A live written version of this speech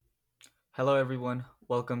Hello, everyone.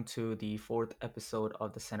 Welcome to the fourth episode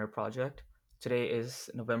of the Center Project. Today is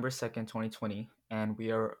November 2nd, 2020, and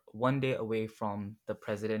we are one day away from the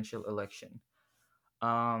presidential election.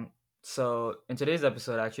 Um, in today's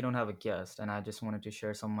episode, I actually don't have a guest, and I just wanted to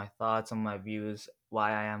share some of my thoughts, some of my views,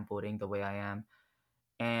 why I am voting the way I am.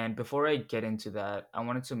 And before I get into that, I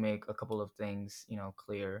wanted to make a couple of things,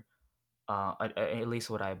 clear, at least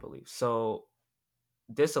what I believe.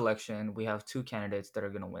 This election, we have two candidates that are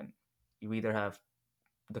going to win. You either have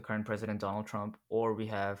the current president Donald Trump, or we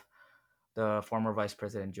have the former Vice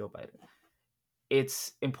President Joe Biden.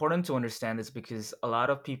 It's important to understand this because a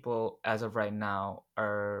lot of people, as of right now,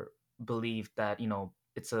 are believe that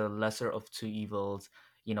it's a lesser of two evils.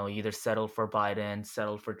 You either settle for Biden,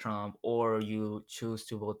 settle for Trump, or you choose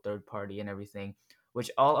to vote third party and everything.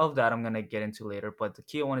 Which all of that I'm gonna get into later. But the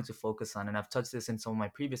key I wanted to focus on, and I've touched this in some of my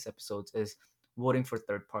previous episodes, is voting for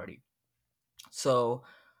third party. So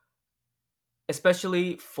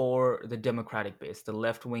especially for the Democratic base, the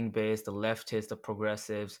left wing base, the leftists, the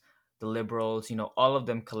progressives, the liberals, all of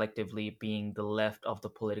them collectively being the left of the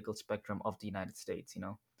political spectrum of the United States,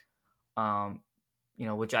 um,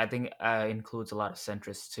 which I think includes a lot of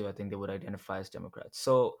centrists too. I think they would identify as Democrats.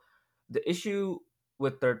 So the issue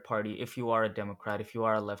with third party, if you are a Democrat, if you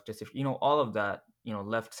are a leftist, if all of that,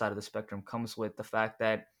 left side of the spectrum comes with the fact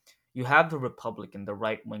that you have the Republican, the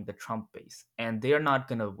right wing, the Trump base, and they are not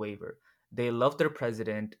going to waver. They love their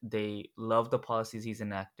president. They love the policies he's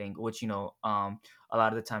enacting, which a lot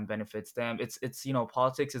of the time benefits them. It's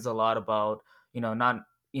politics is a lot about not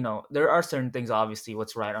there are certain things obviously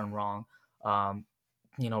what's right and wrong. Um,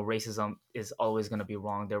 racism is always going to be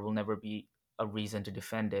wrong. There will never be a reason to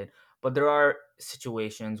defend it. But there are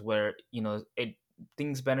situations where it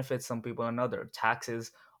things benefit some people and other.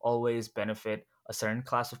 Taxes always benefit a certain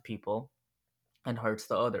class of people and hurts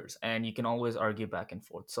the others, and you can always argue back and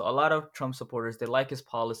forth. So a lot of Trump supporters, they like his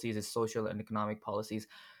policies, his social and economic policies.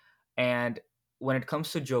 And when it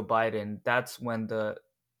comes to Joe Biden, that's when the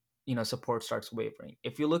support starts wavering.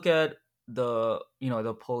 If you look at the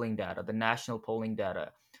polling data, the national polling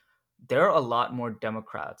data, there are a lot more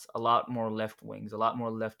Democrats, a lot more left wings, a lot more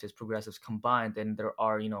leftist progressives combined than there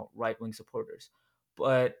are, right wing supporters.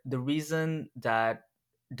 But the reason that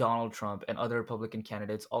Donald Trump and other Republican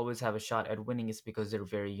candidates always have a shot at winning is because they're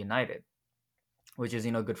very united, which is,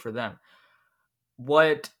 good for them.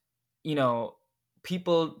 What, you know,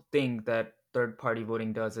 people think that third party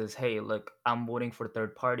voting does is, hey, look, I'm voting for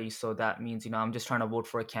third party. So that means, I'm just trying to vote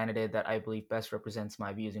for a candidate that I believe best represents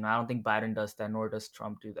my views. I don't think Biden does that, nor does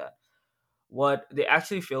Trump do that. What they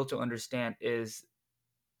actually fail to understand is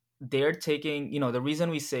they're taking, the reason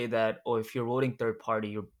we say that, oh, if you're voting third party,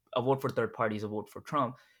 you're a vote for third party is a vote for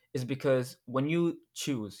Trump, is because when you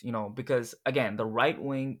choose, because again, the right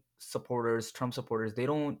wing supporters, Trump supporters, they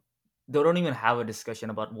don't even have a discussion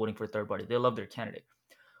about voting for third party. They love their candidate.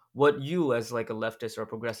 What you as like a leftist or a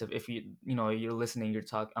progressive, if you're listening,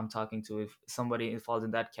 I'm talking to, if somebody falls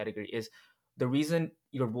in that category, is the reason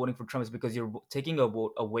you're voting for Trump is because you're taking a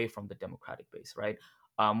vote away from the Democratic base, right?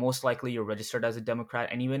 Most likely you're registered as a Democrat,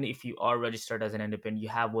 and even if you are registered as an independent, you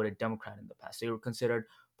have voted Democrat in the past, so you're considered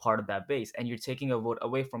part of that base, and you're taking a vote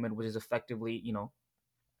away from it, which is effectively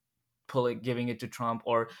giving it to Trump.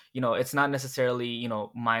 Or it's not necessarily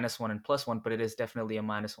 -1 and +1, but it is definitely a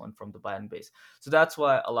 -1 from the Biden base. So that's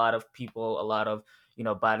why a lot of people, a lot of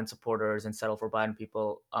Biden supporters and settle for Biden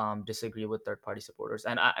people disagree with third party supporters,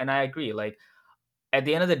 and I agree. Like, at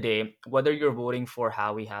the end of the day, whether you're voting for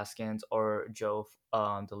Howie Haskins or Joe,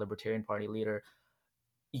 the Libertarian Party leader,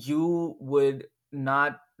 you would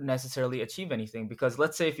not necessarily achieve anything, because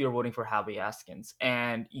let's say if you're voting for Howie Haskins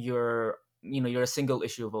and you're a single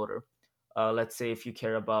issue voter. Let's say if you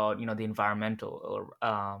care about the environmental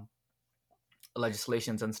or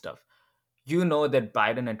legislations and stuff, that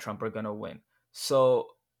Biden and Trump are going to win.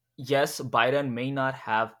 So, yes, Biden may not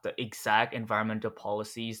have the exact environmental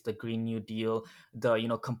policies, the Green New Deal,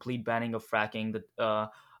 the complete banning of fracking, the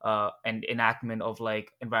and enactment of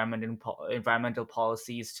like environmental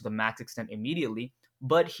policies to the max extent immediately,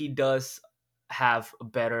 but he does have a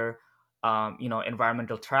better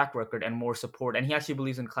environmental track record and more support, and he actually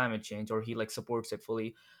believes in climate change, or he like supports it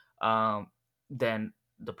fully, um, than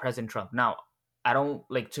the President Trump. Now, I don't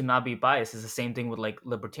like to not be biased. It's the same thing with like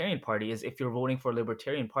Libertarian Party. Is if you're voting for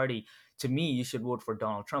Libertarian Party, to me, you should vote for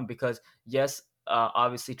Donald Trump, because yes,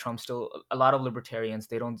 obviously Trump still, a lot of libertarians,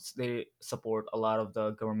 they support a lot of the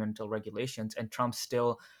governmental regulations, and Trump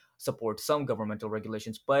still supports some governmental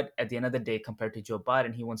regulations. But at the end of the day, compared to Joe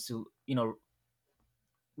Biden, he wants to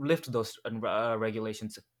lift those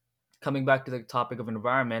regulations. Coming back to the topic of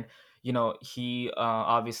environment, He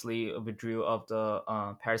obviously withdrew of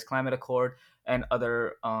the Paris Climate Accord and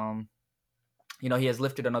other he has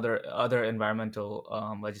lifted another other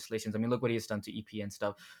environmental legislations. I mean, look what he has done to EP and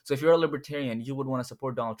stuff. So if you're a libertarian, you would want to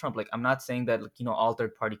support Donald Trump. Like, I'm not saying that, like, all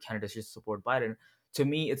third party candidates should support Biden. To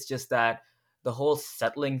me, it's just that the whole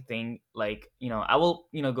settling thing, like, I will,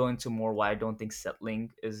 go into more why I don't think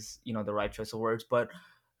settling is, the right choice of words. But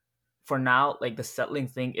for now, like, the settling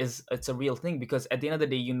thing is, it's a real thing, because at the end of the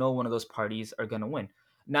day, one of those parties are going to win.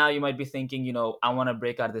 Now you might be thinking, I want to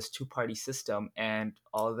break out of this two-party system and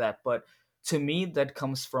all of that, but to me that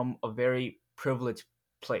comes from a very privileged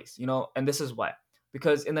place, and this is why.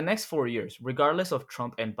 Because in the next 4 years, regardless of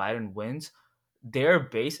Trump and Biden wins, their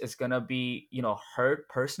base is going to be, hurt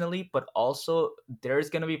personally, but also there's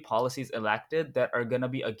going to be policies elected that are going to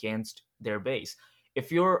be against their base.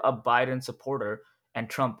 If you're a Biden supporter and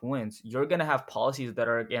Trump wins, you're going to have policies that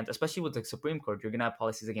are against, especially with the Supreme Court, you're going to have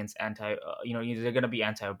policies against they're going to be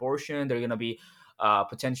anti-abortion, they're going to be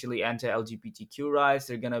potentially anti-LGBTQ rights,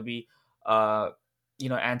 they're going to be,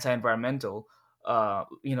 anti-environmental,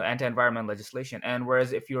 anti-environment legislation. And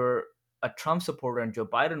whereas if you're a Trump supporter and Joe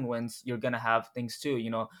Biden wins, you're going to have things too,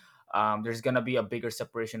 there's going to be a bigger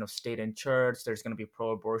separation of state and church. There's going to be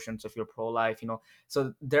pro-abortion. So if you're pro-life,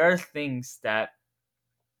 so there are things that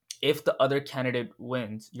if the other candidate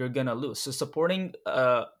wins, you're gonna lose. So supporting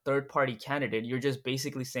a third party candidate, you're just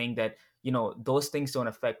basically saying that, those things don't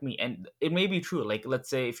affect me. And it may be true. Like, let's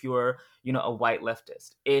say if you're, a white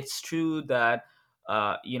leftist, it's true that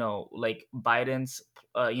like Biden's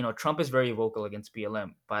Trump is very vocal against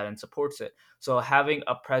BLM. Biden supports it. So having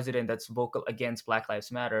a president that's vocal against Black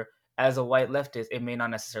Lives Matter, as a white leftist, it may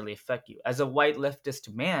not necessarily affect you. As a white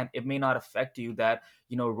leftist man, it may not affect you that,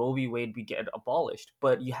 Roe v. Wade be get abolished.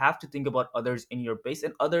 But you have to think about others in your base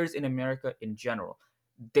and others in America in general.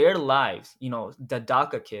 Their lives, the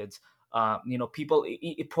DACA kids, people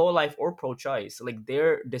pro-life or pro-choice, like,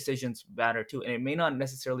 their decisions matter too. And it may not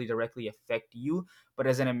necessarily directly affect you, but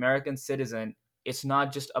as an American citizen, it's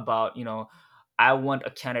not just about, I want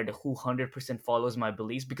a candidate who 100% follows my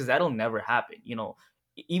beliefs, because that'll never happen.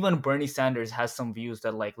 Even Bernie Sanders has some views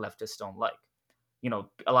that, like, leftists don't like.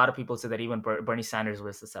 A lot of people say that even Bernie Sanders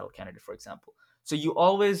was the settle candidate, for example. So you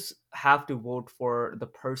always have to vote for the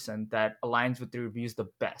person that aligns with your views the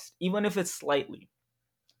best, even if it's slightly.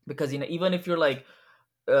 Because, even if you're like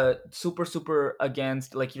super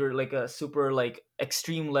against, like, you're like a super, like,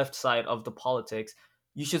 extreme left side of the politics,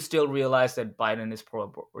 you should still realize that Biden is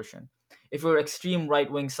pro-abortion. If you're extreme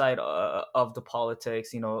right wing side of the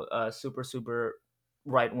politics, super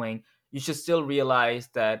right wing, you should still realize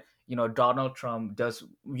that, Donald Trump does,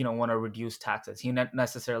 want to reduce taxes. He not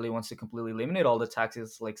necessarily wants to completely eliminate all the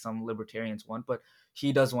taxes like some libertarians want, but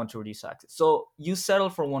he does want to reduce taxes. So you settle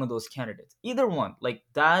for one of those candidates, either one. Like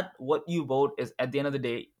that, what you vote is, at the end of the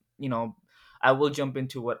day, you know, I will jump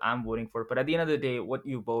into what I'm voting for, but at the end of the day, what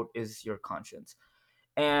you vote is your conscience.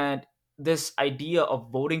 And this idea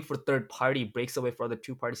of voting for third party breaks away from the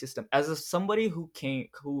two party system. As somebody who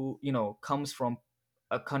comes from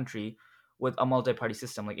a country with a multi-party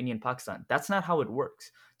system like India and Pakistan, that's not how it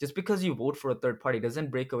works. Just because you vote for a third party doesn't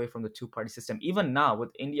break away from the two party system. Even now, with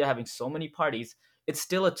India having so many parties, it's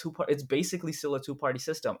basically still a two party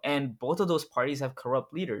system, and both of those parties have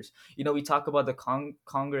corrupt leaders. We talk about the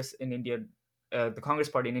Congress in India, the Congress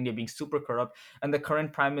party in India being super corrupt, and the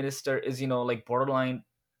current prime minister is, like, borderline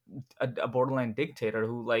a borderline dictator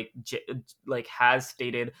who, like, has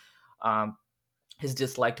stated um, his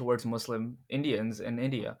dislike towards Muslim Indians in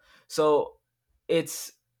India. So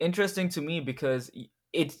it's interesting to me because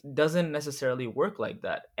it doesn't necessarily work like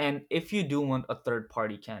that. And if you do want a third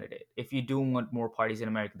party candidate, if you do want more parties in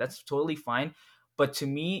America, that's totally fine. But to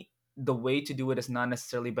me, the way to do it is not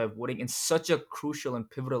necessarily by voting in such a crucial and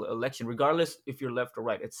pivotal election, regardless if you're left or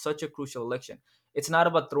right. It's such a crucial election. It's not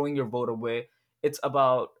about throwing your vote away. It's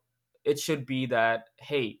about, it should be that,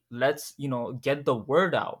 hey, let's, get the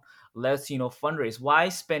word out. Let's, fundraise. Why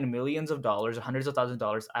spend millions of dollars, hundreds of thousands of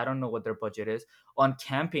dollars, I don't know what their budget is, on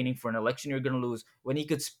campaigning for an election you're going to lose, when you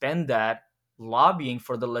could spend that lobbying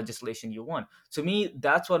for the legislation you want? To me,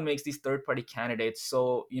 that's what makes these third party candidates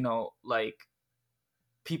so, like,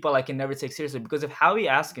 people I can never take seriously. Because if Howie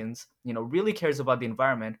Askins, really cares about the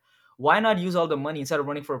environment, why not use all the money instead of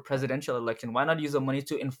running for a presidential election? Why not use the money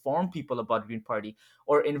to inform people about Green Party,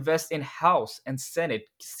 or invest in House and Senate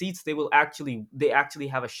seats they actually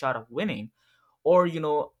have a shot of winning, or,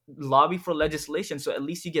 lobby for legislation, so at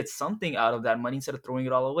least you get something out of that money instead of throwing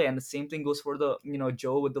it all away. And the same thing goes for the,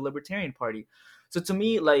 Joe with the Libertarian Party. So to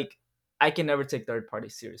me, like, I can never take third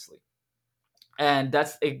parties seriously. And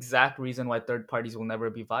that's the exact reason why third parties will never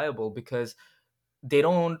be viable, because they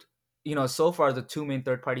don't, so far the two main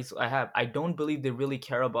third parties I have, I don't believe they really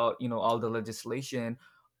care about all the legislation,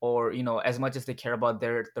 or as much as they care about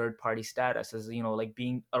their third party status as like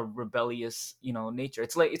being a rebellious nature.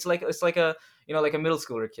 It's like a like a middle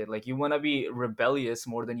schooler kid. Like, you want to be rebellious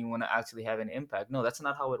more than you want to actually have an impact. No, that's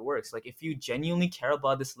not how it works. Like, if you genuinely care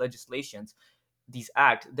about this legislation, these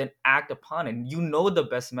act, then act upon it. You know the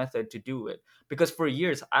best method to do it, because for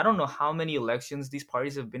years, I don't know how many elections these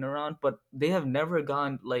parties have been around, but they have never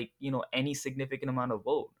gone like any significant amount of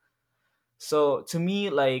vote. So to me,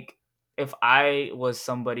 like, if I was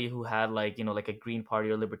somebody who had like like a Green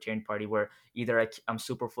Party or Libertarian Party, where either I'm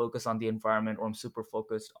super focused on the environment, or I'm super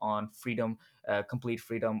focused on freedom, complete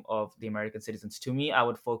freedom of the American citizens, to me I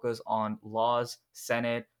would focus on laws,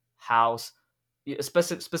 Senate, House,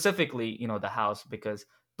 specifically the House, because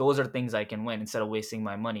those are things I can win instead of wasting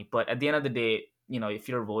my money. But at the end of the day, if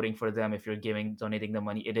you're voting for them, if you're donating the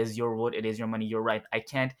money, it is your vote, it is your money, you're right. I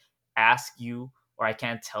can't ask you, or I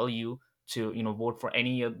can't tell you to vote for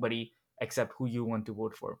anybody except who you want to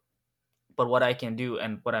vote for. But what I can do,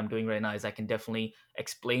 and what I'm doing right now, is I can definitely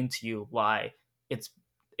explain to you why it's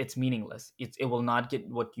it's meaningless. It will not get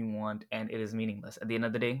what you want, and it is meaningless at the end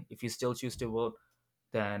of the day. If you still choose to vote,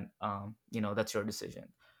 then that's your decision.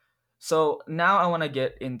 So now I want to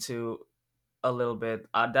get into a little bit,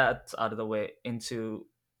 that's out of the way, into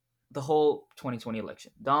the whole 2020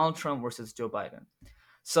 election, Donald Trump versus Joe Biden.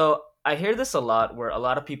 So I hear this a lot, where a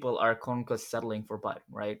lot of people are quote unquote settling for Biden,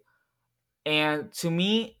 right? And to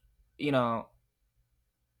me, you know,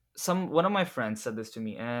 some one of my friends said this to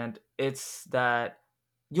me, and it's that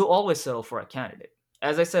you always settle for a candidate.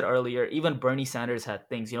 As I said earlier, even Bernie Sanders had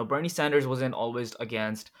things. Bernie Sanders wasn't always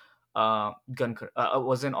against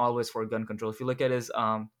wasn't always for gun control. If you look at his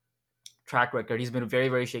track record, he's been very,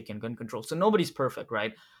 very shaky on gun control. So nobody's perfect,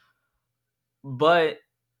 right? But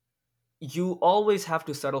you always have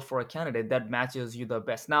to settle for a candidate that matches you the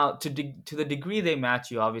best. Now, to the degree they match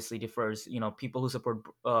you, obviously differs. People who support,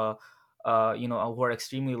 who are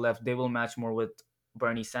extremely left, they will match more with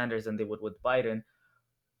Bernie Sanders than they would with Biden.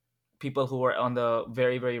 People who are on the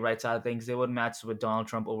very, very right side of things, they would match with Donald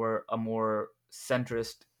Trump over a more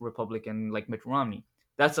centrist Republican like Mitt Romney.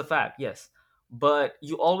 That's a fact, yes. But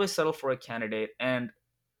you always settle for a candidate, and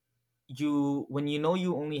when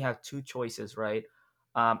you only have two choices, right?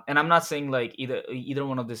 And I'm not saying like either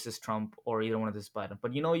one of this is Trump or either one of this is Biden,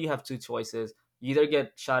 but you have two choices. You either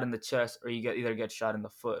get shot in the chest, or you either get shot in the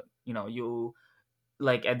foot. You,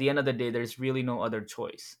 like, at the end of the day, there's really no other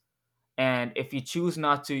choice. And if you choose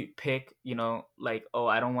not to pick, like, oh,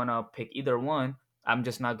 I don't want to pick either one, I'm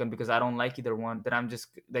just not going to, because I don't like either one,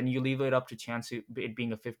 then you leave it up to chance, it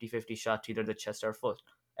being a 50-50 shot to either the chest or foot.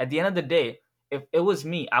 At the end of the day, if it was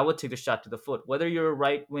me, I would take the shot to the foot, whether you're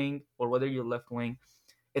right wing or whether you're left wing.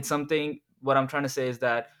 It's something, what I'm trying to say is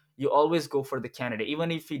that you always go for the candidate,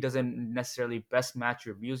 even if he doesn't necessarily best match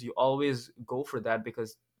your views. You always go for that,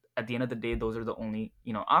 because at the end of the day, those are the only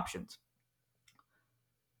options.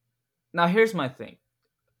 Now, here's my thing.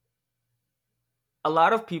 A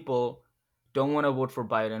lot of people don't want to vote for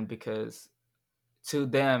Biden because to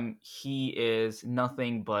them he is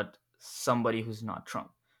nothing but somebody who's not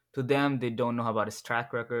Trump. To them, they don't know about his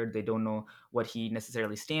track record. They don't know what he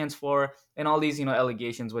necessarily stands for, and all these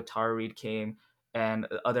allegations with Tara Reid came, and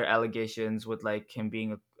other allegations with like him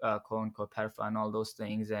being a quote unquote pedophile and all those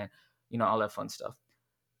things, and all that fun stuff.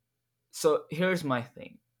 So here's my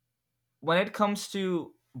thing. When it comes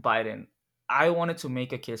to Biden, I wanted to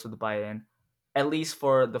make a case with Biden, at least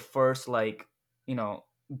for the first you know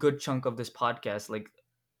good chunk of this podcast, like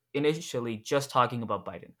initially just talking about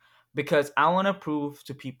Biden, because I want to prove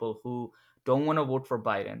to people who don't want to vote for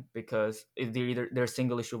Biden, because if they're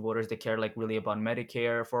single issue voters, they care like really about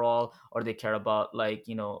Medicare for all, or they care about like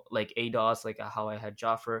like ADOS, like how I had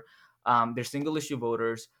Jaffer. They're single issue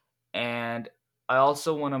voters, and I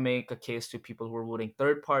also want to make a case to people who are voting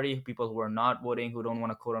third party, people who are not voting, who don't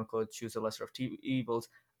want to quote unquote choose the lesser of two evils.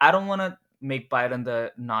 I don't want to make Biden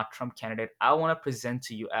the not Trump candidate. I want to present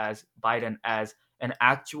to you as Biden as an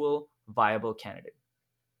actual viable candidate.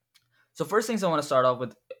 So first things I want to start off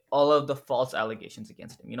with all of the false allegations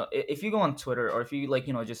against him. If you go on Twitter, or if you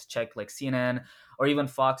just check like CNN or even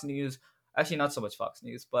Fox News, actually not so much Fox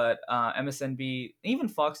News, but MSNB, even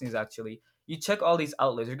Fox News actually, you check all these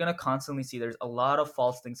outlets, you're gonna constantly see there's a lot of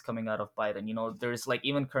false things coming out of Biden. There's like,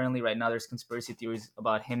 even currently right now, there's conspiracy theories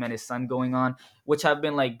about him and his son going on, which have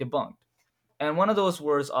been like debunked. And one of those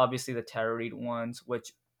was obviously the Tara Reid ones,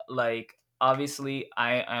 which, like, obviously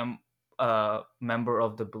I am a member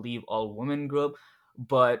of the Believe All Women group,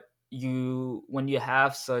 but when you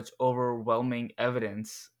have such overwhelming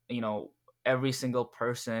evidence, every single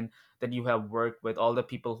person that you have worked with, all the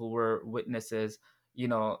people who were witnesses,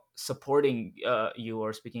 supporting you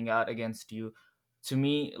or speaking out against you, to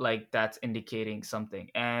me, like, that's indicating something.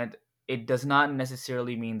 And it does not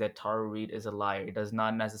necessarily mean that Tara Reid is a liar. It does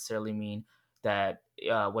not necessarily mean that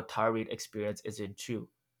what Tara Reid experienced isn't true.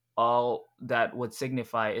 All that would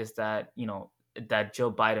signify is that, that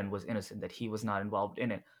Joe Biden was innocent, that he was not involved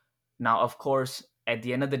in it. Now, of course, at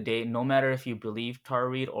the end of the day, no matter if you believe Tara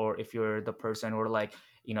Reid or if you're the person or like,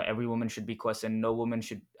 every woman should be questioned, no woman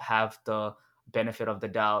should have the benefit of the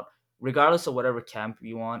doubt. Regardless of whatever camp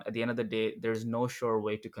you want, at the end of the day, there's no sure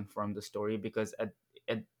way to confirm the story, because at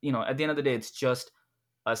the end of the day, it's just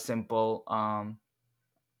a simple,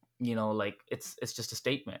 like, it's just a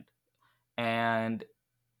statement. And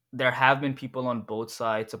there have been people on both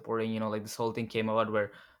sides supporting, like, this whole thing came about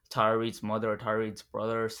where Tara Reid's mother or Tara Reid's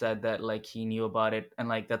brother said that, like, he knew about it, and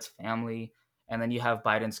like, that's family. And then you have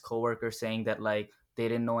Biden's coworker saying that, like, they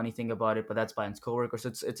didn't know anything about it, but that's Biden's coworker. So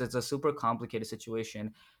it's a super complicated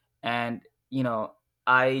situation. And, you know,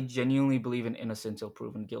 I genuinely believe in innocent until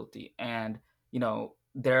proven guilty. And,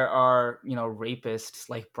 there are, rapists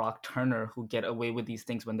like Brock Turner who get away with these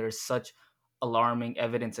things when there's such alarming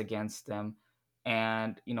evidence against them,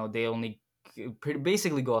 and they only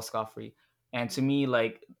basically go scot free. And to me,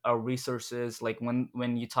 like, our resources, like,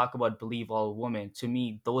 when you talk about believe all women, to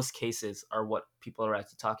me those cases are what people are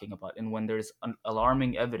actually talking about. And when there's an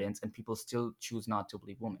alarming evidence and people still choose not to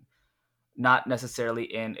believe women, not necessarily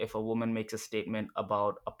in if a woman makes a statement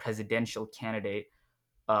about a presidential candidate,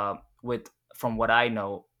 with, from what I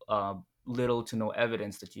know, little to no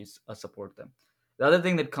evidence that you support them. The other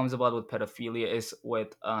thing that comes about with pedophilia is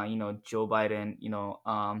with, Joe Biden,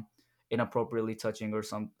 inappropriately touching or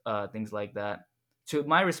some things like that. To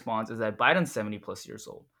my response is that Biden's 70 plus years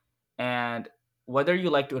old, and whether you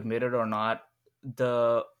like to admit it or not,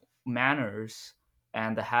 the manners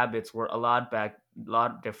and the habits were a lot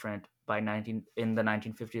different by 19 in the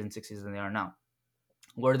 1950s and 60s than they are now.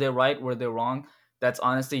 Were they right, were they wrong? That's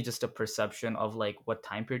honestly just a perception of, like, what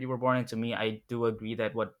time period you were born in. To me, I do agree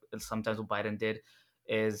that what sometimes what Biden did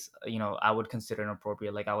is, I would consider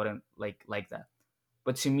inappropriate. Like, I wouldn't like that.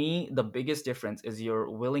 But to me, the biggest difference is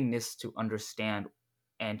your willingness to understand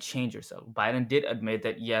and change yourself. Biden did admit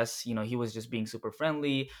that, yes, he was just being super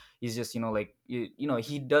friendly. He's just, like,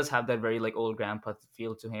 he does have that very, like, old grandpa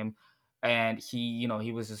feel to him. And he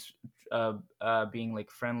was just being,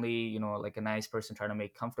 like, friendly, like a nice person trying to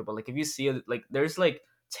make comfortable. Like, if you see it, like, there's like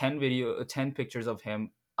 10 pictures of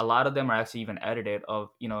him. A lot of them are actually even edited of,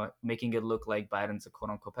 making it look like Biden's a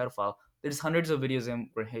quote unquote pedophile. There's hundreds of videos of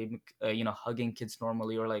him where he, hugging kids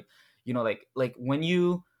normally, or like, like when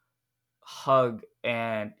you hug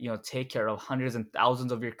and, take care of hundreds and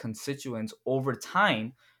thousands of your constituents over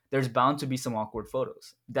time, there's bound to be some awkward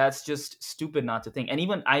photos. That's just stupid not to think. And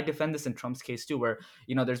even I defend this in Trump's case too, where,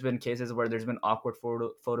 there's been cases where there's been awkward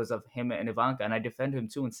photos of him and Ivanka, and I defend him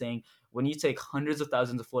too in saying, when you take hundreds of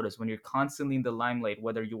thousands of photos, when you're constantly in the limelight,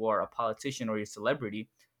 whether you are a politician or you're a celebrity,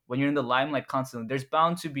 when you're in the limelight constantly, there's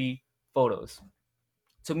bound to be photos.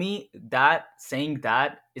 To me, that saying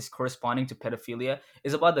that is corresponding to pedophilia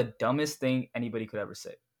is about the dumbest thing anybody could ever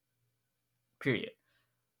say. Period.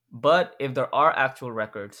 But if there are actual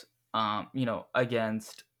records,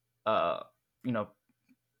 against, uh, you know,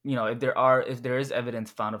 if there is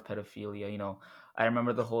evidence found of pedophilia, I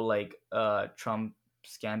remember the whole, like, Trump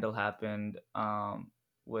scandal happened,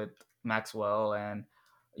 with Maxwell and,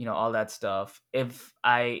 all that stuff. If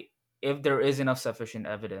there is enough sufficient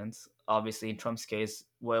evidence, obviously in Trump's case,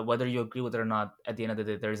 whether you agree with it or not, at the end of the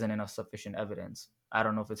day there isn't enough sufficient evidence. I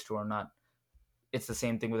don't know if it's true or not. It's the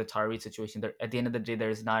same thing with the Tari situation. There, at the end of the day, there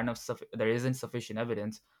isn't sufficient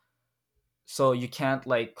evidence, so you can't,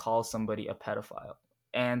 like, call somebody a pedophile.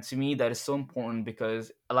 And to me, that is so important,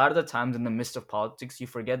 because a lot of the times in the midst of politics, you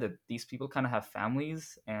forget that these people kind of have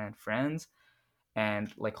families and friends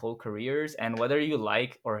and, like, whole careers. And whether you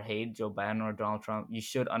like or hate Joe Biden or Donald Trump, you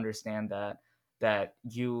should understand that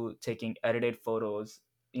you taking edited photos,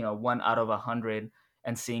 one out of 100,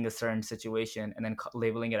 and seeing a certain situation and then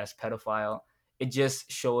labeling it as pedophile, it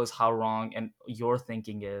just shows how wrong and your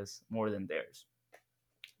thinking is more than theirs.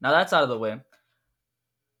 Now that's out of the way,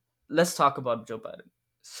 let's talk about Joe Biden.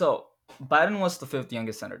 So Biden was the fifth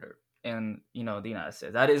youngest senator in, the United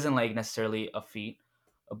States. That isn't, like, necessarily a feat,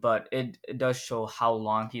 but it does show how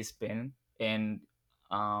long he's been in,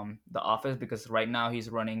 the office, because right now he's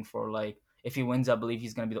running for, like, if he wins, I believe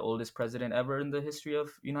he's going to be the oldest president ever in the history of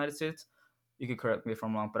United States. You could correct me if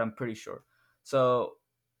I'm wrong, but I'm pretty sure. So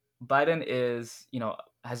Biden is,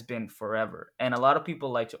 has been forever, and a lot of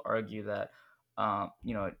people like to argue that,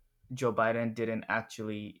 Joe Biden didn't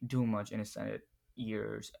actually do much in his Senate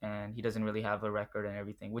years, and he doesn't really have a record and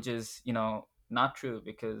everything, which is, not true,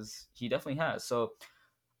 because he definitely has. So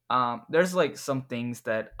there's like some things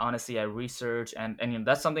that honestly I research, and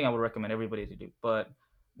that's something I would recommend everybody to do. But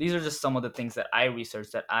these are just some of the things that I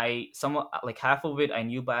researched, that I some like half of it I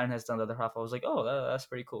knew Biden has done, the other half I was like, oh, that's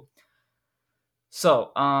pretty cool.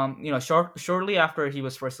 So, shortly after he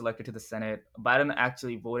was first elected to the Senate, Biden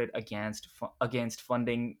actually voted against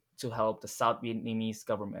funding to help the South Vietnamese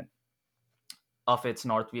government of its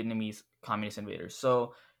North Vietnamese communist invaders.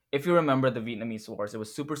 So, if you remember the Vietnamese Wars, it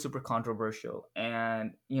was super super controversial,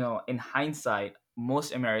 and in hindsight,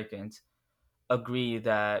 most Americans agree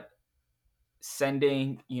that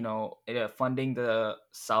funding the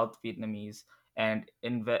South Vietnamese and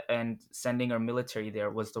sending our military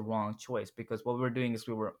there was the wrong choice, because what we were doing is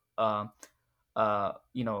we were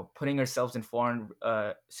putting ourselves in foreign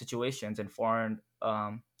situations and foreign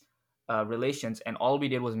relations, and all we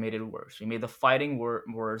did was made it worse. We made the fighting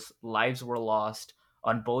worse. Lives were lost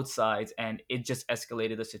on both sides, and it just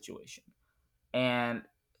escalated the situation. And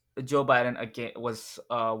Joe Biden again was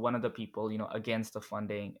one of the people, against the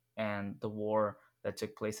funding and the war that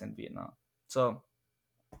took place in Vietnam. So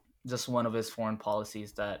just one of his foreign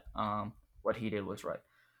policies that what he did was right.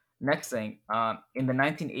 Next thing, in the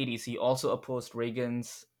 1980s, he also opposed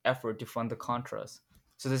Reagan's effort to fund the Contras.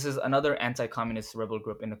 So this is another anti-communist rebel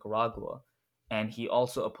group in Nicaragua, and he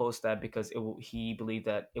also opposed that because he believed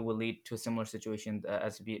that it would lead to a similar situation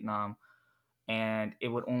as Vietnam, and it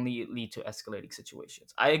would only lead to escalating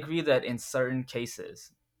situations. I agree that in certain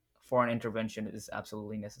cases, foreign intervention is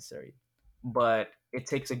absolutely necessary, but it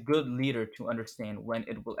takes a good leader to understand when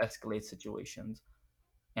it will escalate situations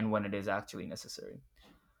and when it is actually necessary.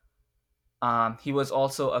 He was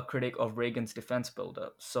also a critic of Reagan's defense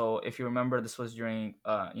buildup. So if you remember, this was during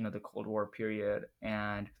the Cold War period,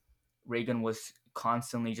 and Reagan was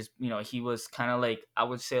constantly just he was kind of like, I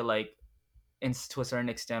would say, like, to a certain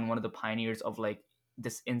extent, one of the pioneers of like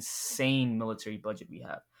this insane military budget we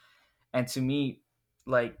have. And to me,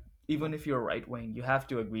 like, even if you're right wing, you have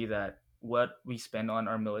to agree that what we spend on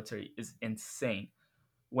our military is insane.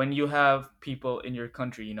 When you have people in your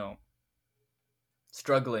country,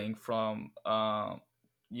 struggling from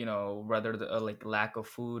rather the like lack of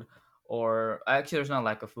food, or actually there's not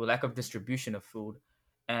lack of food, lack of distribution of food,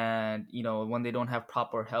 and when they don't have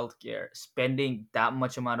proper health care, spending that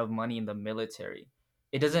much amount of money in the military,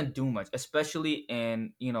 it doesn't do much, especially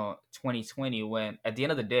in 2020, when at the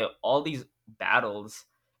end of the day all these battles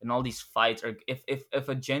and all these fights are, if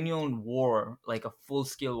a genuine war, like a full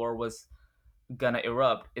scale war, was gonna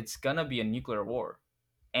erupt, it's gonna be a nuclear war.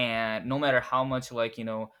 And no matter how much, like,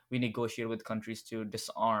 we negotiate with countries to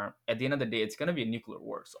disarm, at the end of the day it's going to be a nuclear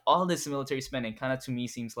war. So all this military spending kind of, to me,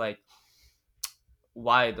 seems like,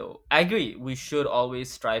 why though? I agree, we should always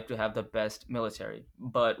strive to have the best military,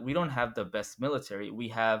 but we don't have the best military. We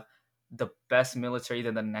have the best military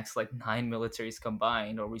than the next like nine militaries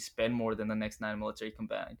combined, or we spend more than the next nine military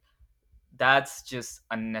combined. That's just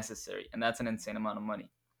unnecessary, and that's an insane amount of money.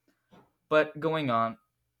 But going on,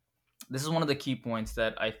 this is one of the key points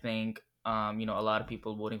that I think a lot of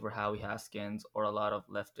people voting for Howie Haskins, or a lot of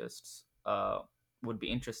leftists, would be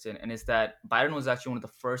interested in, is that Biden was actually one of the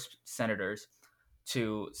first senators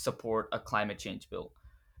to support a climate change bill.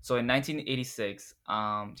 So in 1986,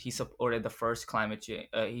 he supported his first climate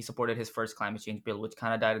change bill, which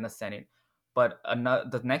kind of died in the Senate. But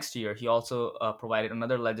the next year, he also provided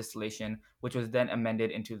another legislation, which was then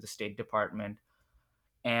amended into the State Department,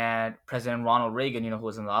 and President Ronald Reagan, who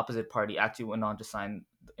was in the opposite party, actually went on to sign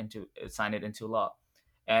it into law.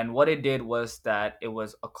 And what it did was that it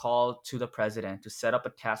was a call to the president to set up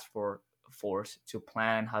a force to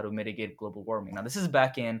plan how to mitigate global warming. Now, this is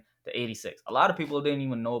back in the 86. A lot of people didn't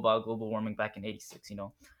even know about global warming back in 86,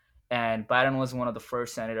 And Biden was one of the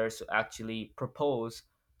first senators to actually propose,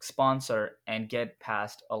 sponsor, and get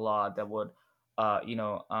passed a law that would, uh, you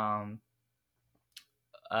know, um,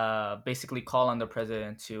 basically call on the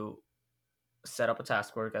president to set up a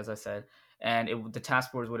task force, as I said, and the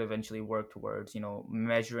task force would eventually work towards,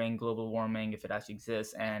 measuring global warming if it actually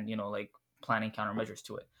exists, and like planning countermeasures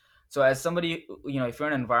to it. So, as somebody, if you're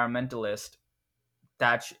an environmentalist,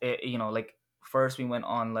 like, first we went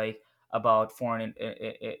on like about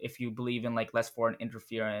if you believe in like less foreign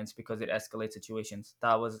interference because it escalates situations.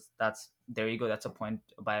 That's there you go. That's a point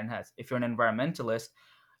Biden has. If you're an environmentalist,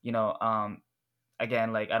 you know,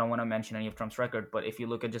 again, like, I don't want to mention any of Trump's record, but if you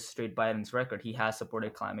look at just straight Biden's record, he has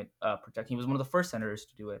supported climate protection. He was one of the first senators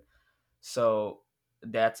to do it. So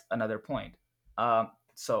that's another point.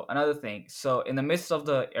 So another thing. So in the midst of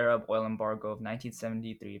the Arab oil embargo of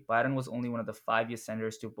 1973, Biden was only one of the 5 U.S.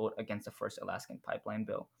 senators to vote against the first Alaskan pipeline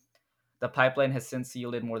bill. The pipeline has since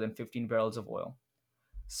yielded more than 15 barrels of oil.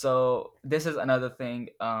 So this is another thing,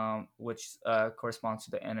 which corresponds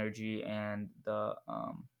to the energy and the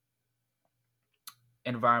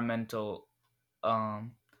environmental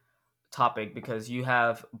um, topic, because you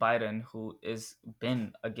have Biden who is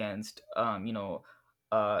been against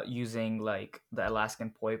using like the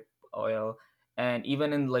Alaskan oil, and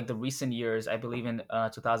even in like the recent years, I believe in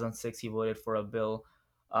 2006 he voted for a bill.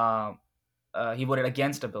 Um, he voted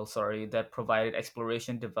against a bill, sorry, that provided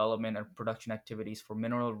exploration, development, and production activities for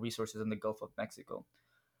mineral resources in the Gulf of Mexico,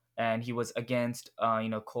 and he was against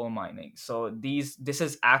coal mining. So this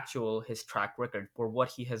is actual his track record for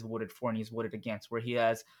what he has voted for and he's voted against, where he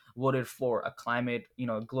has voted for a climate,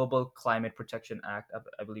 global climate protection act,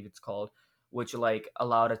 I believe it's called, which like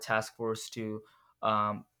allowed a task force to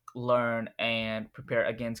um, learn and prepare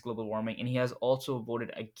against global warming. And he has also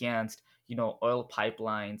voted against oil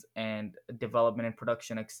pipelines and development and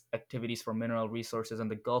production activities for mineral resources in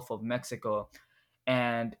the Gulf of Mexico.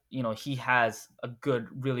 And he has a good,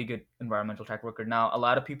 really good environmental track record. Now a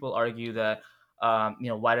lot of people argue that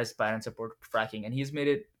why does Biden support fracking, and he's made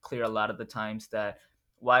it clear a lot of the times that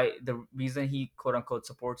why the reason he quote unquote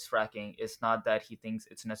supports fracking is not that he thinks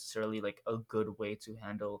it's necessarily like a good way to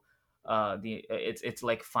handle the it's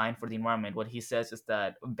like fine for the environment. What he says is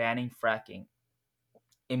that banning fracking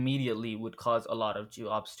immediately would cause a lot of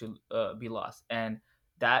jobs to be lost. And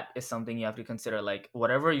that is something you have to consider. Like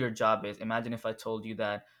whatever your job is, imagine if I told you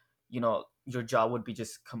that your job would be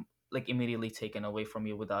just like immediately taken away from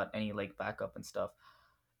you without any like backup and stuff.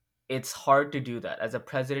 It's hard to do that. As a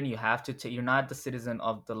president, you have to take, you're not the citizen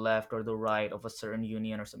of the left or the right of a certain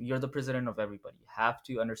union or something. You're the president of everybody. You have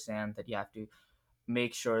to understand that you have to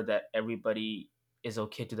make sure that everybody is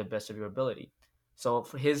okay to the best of your ability. So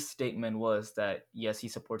for his statement was that yes, he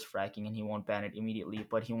supports fracking and he won't ban it immediately,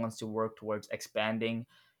 but he wants to work towards expanding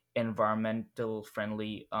environmental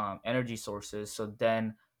friendly energy sources. So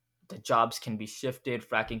then the jobs can be shifted,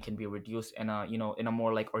 fracking can be reduced in a in a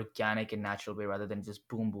more like organic and natural way rather than just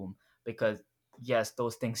boom boom. Because yes,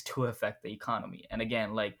 those things do affect the economy. And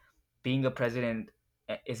again, like being a president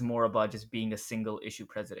is more about just being a single issue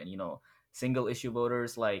president. Single issue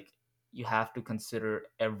voters, like you have to consider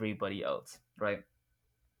everybody else, right?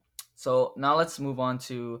 So now let's move on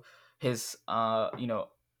to his abortion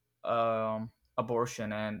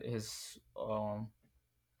and his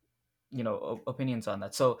opinions on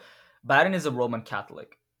that. So Biden is a Roman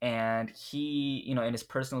Catholic, and he, in his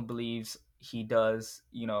personal beliefs, he does,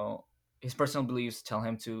 his personal beliefs tell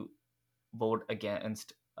him to vote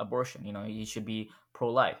against abortion. He should be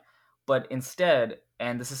pro-life. But instead,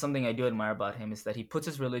 and this is something I do admire about him, is that he puts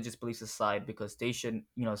his religious beliefs aside because they should,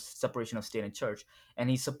 separation of state and church, and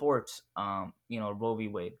he supports, Roe v.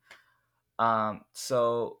 Wade.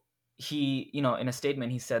 So he, in a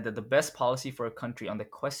statement, he said that the best policy for a country on the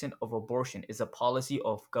question of abortion is a policy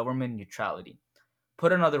of government neutrality.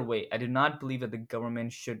 Put another way, I do not believe that the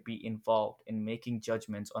government should be involved in making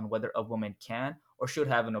judgments on whether a woman can or should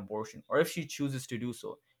have an abortion, or if she chooses to do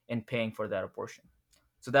so, in paying for that abortion.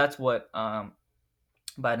 So that's what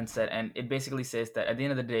Biden said, and it basically says that at the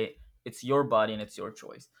end of the day, it's your body and it's your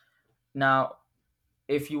choice. Now,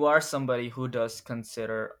 if you are somebody who does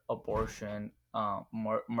consider abortion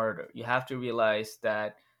murder, you have to realize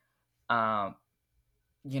that um,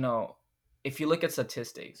 you know if you look at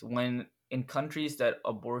statistics, when in countries that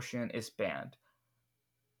abortion is banned,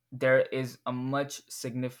 there is a much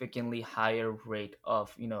significantly higher rate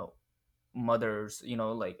of mothers,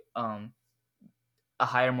 like a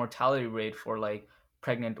higher mortality rate for like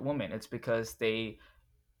pregnant women. It's because they,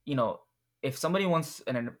 you know if somebody wants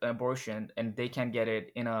an abortion and they can get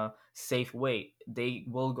it in a safe way, they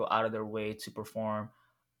will go out of their way to perform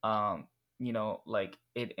like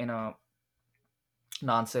it in a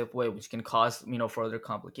non-safe way, which can cause further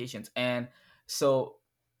complications. And so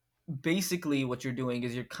basically what you're doing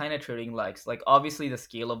is you're kind of trading lives. Like obviously the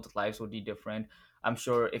scale of the lives would be different. I'm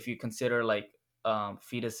sure if you consider like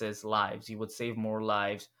fetuses lives, you would save more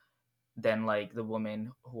lives than like the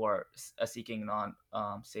women who are seeking non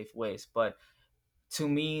safe ways. But to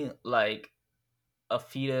me, like a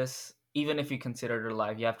fetus, even if you consider it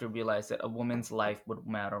alive, you have to realize that a woman's life would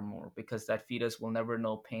matter more, because that fetus will never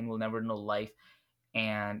know pain, will never know life.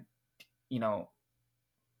 And you know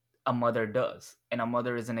a mother does, and a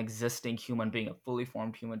mother is an existing human being, a fully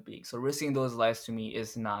formed human being. So risking those lives to me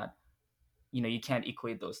is not, you can't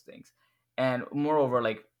equate those things. And moreover,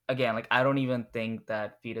 like again, like I don't even think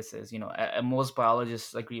that fetuses, most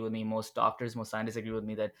biologists agree with me, most doctors, most scientists agree with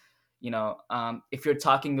me that If you're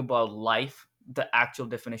talking about life, the actual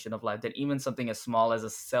definition of life, then even something as small as a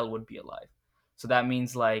cell would be alive. So that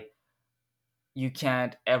means like you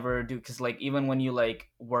can't ever do, because like even when you like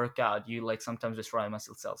work out, you like sometimes destroy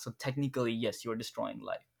muscle cells, so technically yes, you're destroying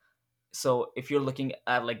life. So if you're looking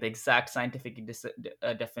at like the exact scientific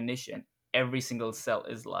definition, every single cell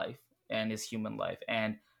is life and is human life.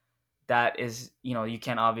 And that is, you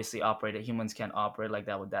can obviously operate it, humans can't operate like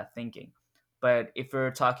that with that thinking. But if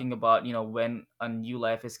we're talking about, when a new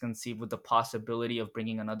life is conceived with the possibility of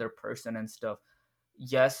bringing another person and stuff,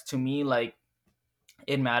 yes, to me, like,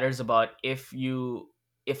 it matters about if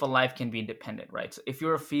a life can be independent, right? So if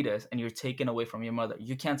you're a fetus and you're taken away from your mother,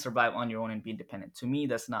 you can't survive on your own and be independent. To me,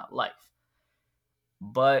 that's not life.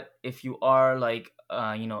 But if you are like,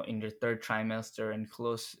 in your third trimester and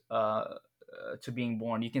close to being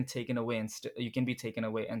born, you can be taken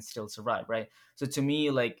away and still survive, right? So to me,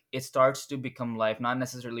 like, it starts to become life, not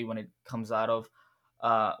necessarily when it comes out of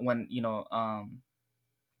when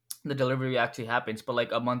the delivery actually happens, but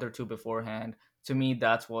like a month or two beforehand. To me,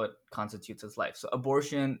 that's what constitutes as life. So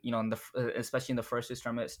abortion, especially in the first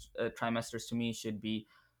trimesters, to me should be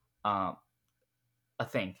uh, a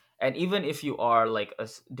thing. And even if you are like a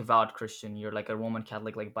devout Christian, you're like a Roman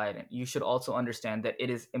Catholic like Biden, you should also understand that it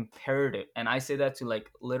is imperative. And I say that to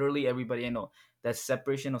like literally everybody I know, that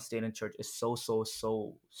separation of state and church is so, so,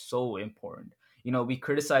 so, so important. We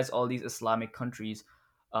criticize all these Islamic countries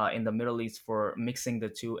in the Middle East for mixing the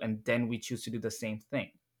two, and then we choose to do the same thing.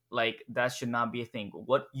 Like, that should not be a thing.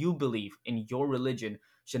 What you believe in your religion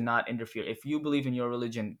should not interfere. If you believe in your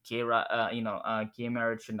religion, gay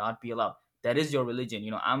marriage should not be allowed. That is your religion.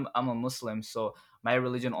 I'm a Muslim, so my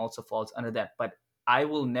religion also falls under that. But I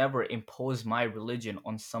will never impose my religion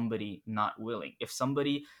on somebody not willing. If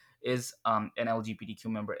somebody is an LGBTQ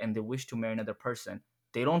member and they wish to marry another person,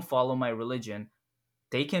 they don't follow my religion,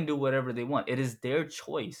 they can do whatever they want. It is their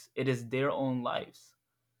choice, it is their own lives,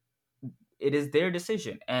 it is their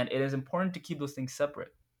decision, and it is important to keep those things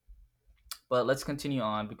separate. But let's continue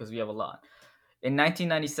on because we have a lot. In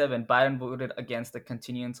 1997, Biden voted against the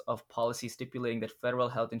continuance of policy stipulating that federal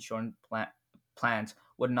health insurance plans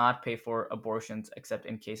would not pay for abortions except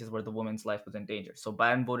in cases where the woman's life was in danger. So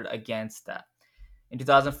Biden voted against that. In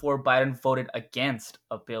 2004, Biden voted against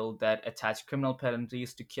a bill that attached criminal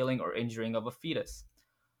penalties to killing or injuring of a fetus.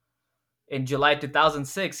 In July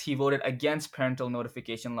 2006, he voted against parental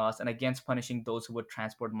notification laws and against punishing those who would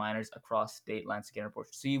transport minors across state lines to get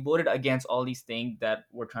abortions. So he voted against all these things that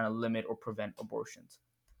were trying to limit or prevent abortions.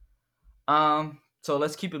 So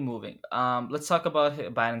let's keep it moving. Let's talk about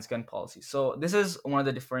Biden's gun policy. So this is one of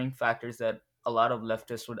the differing factors that a lot of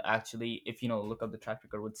leftists would actually, if look up the track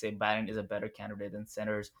record, would say Biden is a better candidate than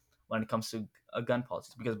Sanders when it comes to gun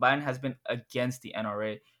policies, because Biden has been against the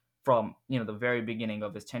NRA from the very beginning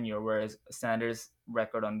of his tenure, whereas Sanders'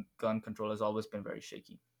 record on gun control has always been very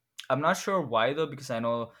shaky. I'm not sure why though, because I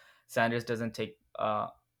know Sanders doesn't take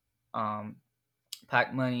um,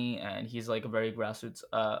 PAC money, and he's like a very grassroots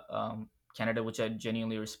candidate, which I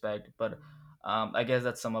genuinely respect. But I guess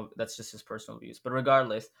that's just his personal views. But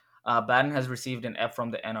regardless, Biden has received an F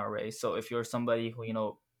from the NRA. So if you're somebody who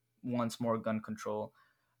wants more gun control,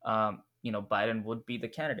 Biden would be the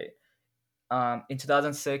candidate. In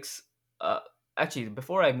 2006, actually,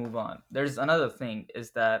 before I move on, there's another thing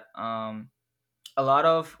is that a lot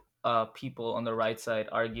of people on the right side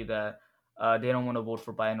argue that they don't want to vote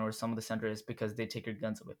for Biden or some of the centrists because they take your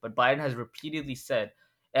guns away. But Biden has repeatedly said,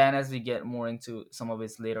 and as we get more into some of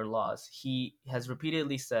his later laws, he has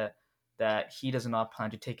repeatedly said that he does not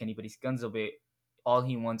plan to take anybody's guns away. All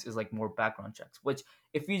he wants is like more background checks, which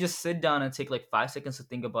if you just sit down and take like 5 seconds to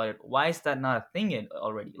think about it, why is that not a thing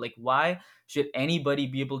already? Like, why should anybody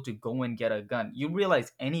be able to go and get a gun? You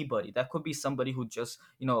realize anybody, that could be somebody who just,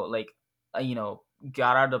 like,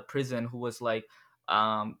 got out of prison, who was like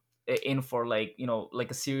um in for like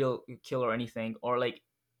like a serial killer or anything, or like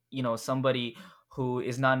somebody who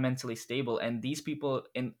is not mentally stable. And these people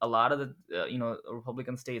in a lot of the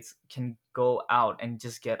Republican states can go out and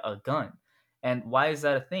just get a gun. And why is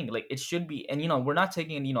that a thing? Like, it should be. And we're not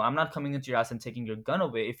taking, I'm not coming into your house and taking your gun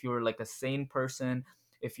away. If you're like a sane person,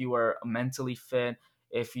 if you are mentally fit,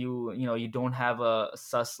 if you don't have a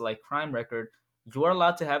sus like crime record, you are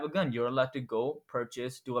allowed to have a gun. You're allowed to go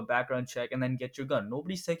purchase, do a background check, and then get your gun.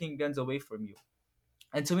 Nobody's taking guns away from you.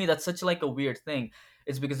 And to me, that's such like a weird thing.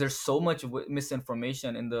 It's because there's so much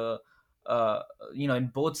misinformation in the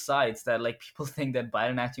in both sides, that like people think that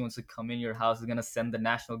Biden actually wants to come in your house, is going to send the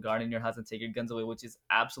National Guard in your house and take your guns away, which is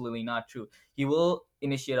absolutely not true. He will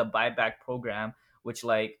initiate a buyback program, which,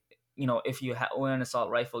 like, if you own an assault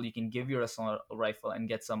rifle, you can give your assault rifle and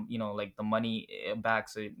get some, like the money back,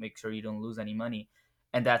 so you make sure you don't lose any money,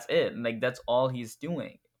 and that's it. Like that's all he's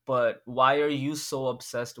doing. But why are you so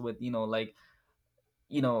obsessed with, like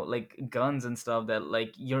guns and stuff, that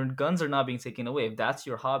like your guns are not being taken away? If that's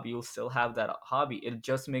your hobby, you'll still have that hobby. It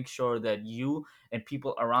just makes sure that you and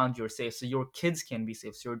people around you are safe, so your kids can be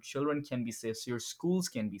safe, so your children can be safe, so your schools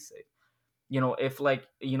can be safe. If like,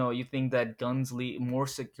 you think that guns lead more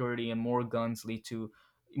security, and more guns lead to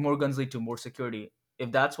more security,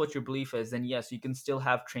 if that's what your belief is, then yes, you can still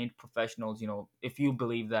have trained professionals, if you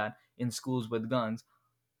believe that, in schools with guns.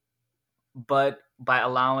 But by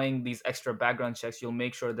allowing these extra background checks, you'll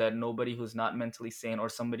make sure that nobody who's not mentally sane, or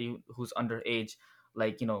somebody who's underage,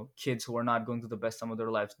 like, kids who are not going through the best time of their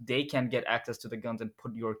lives, they can get access to the guns and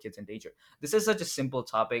put your kids in danger. This is such a simple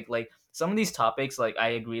topic. Like some of these topics, like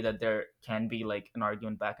I agree that there can be like an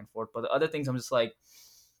argument back and forth, but the other things I'm just like,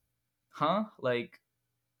 huh? Like,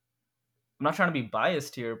 I'm not trying to be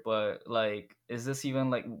biased here, but like, is this even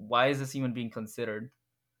like, why is this even being considered?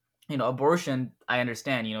 Abortion, I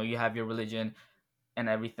understand, you have your religion and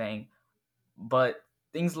everything, but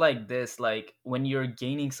things like this, like when you're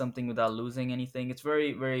gaining something without losing anything, it's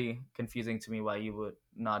very, very confusing to me why you would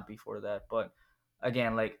not be for that. But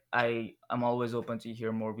again, like I'm always open to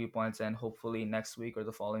hear more viewpoints, and hopefully next week or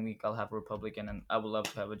the following week I'll have a Republican, and I would love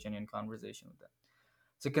to have a genuine conversation with them.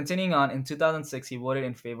 So continuing on, in 2006, he voted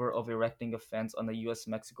in favor of erecting a fence on the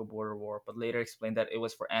U.S.-Mexico border war, but later explained that it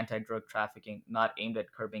was for anti-drug trafficking, not aimed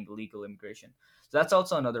at curbing illegal immigration. So that's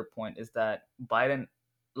also another point, is that Biden,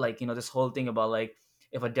 like, this whole thing about like,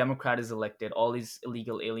 if a Democrat is elected, all these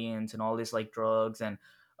illegal aliens and all these like drugs and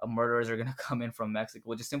murderers are gonna come in from Mexico,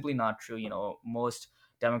 which is simply not true. Most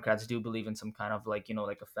Democrats do believe in some kind of like,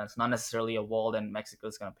 like a fence, not necessarily a wall that Mexico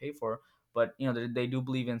is gonna pay for, but they do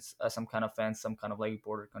believe in some kind of fence, some kind of like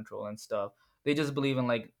border control and stuff. They just believe in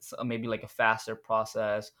like maybe like a faster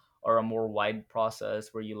process, or a more wide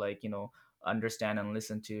process where you like, understand and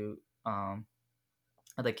listen to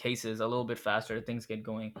the cases a little bit faster, things get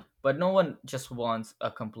going. But no one just wants a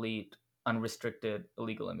complete unrestricted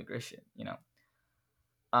illegal immigration.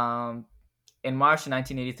 um in March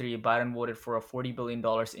 1983, Biden voted for a $40 billion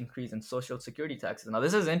increase in social security taxes. Now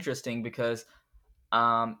this is interesting because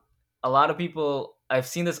um a lot of people, I've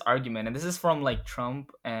seen this argument, and this is from like Trump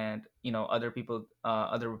and other people,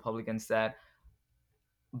 other Republicans, that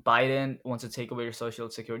Biden wants to take away your social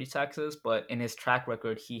security taxes, but in his track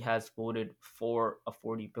record, he has voted for a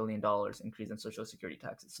 $40 billion increase in social security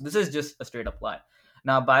taxes. So this is just a straight up lie.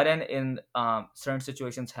 Now, Biden in certain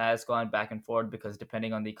situations has gone back and forth, because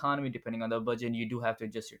depending on the economy, depending on the budget, you do have to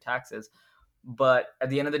adjust your taxes. But at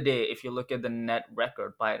the end of the day, if you look at the net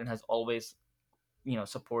record, Biden has always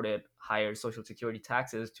supported higher social security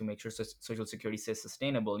taxes to make sure social security stays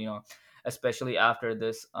sustainable, especially after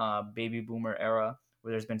this baby boomer era,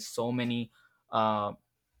 where there's been so many uh,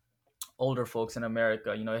 older folks in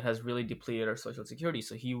America. It has really depleted our social security,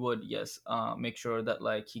 so he would, yes, make sure that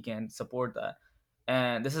like he can support that.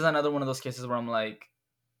 And this is another one of those cases where I'm like,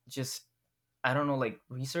 just, I don't know, like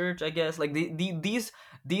research, I guess. Like these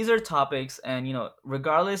are topics, and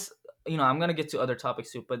regardless, I'm gonna get to other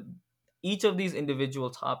topics too, but each of these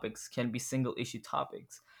individual topics can be single issue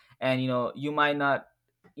topics, and you might not,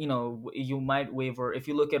 you might waver if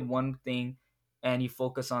you look at one thing and you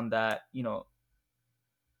focus on that.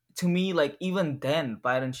 To me, like even then,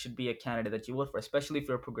 Biden should be a candidate that you vote for, especially if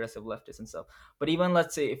you're a progressive leftist and stuff. But even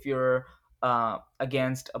let's say if you're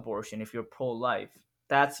against abortion, if you're pro-life,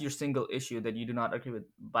 that's your single issue that you do not agree with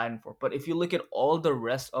Biden for. But if you look at all the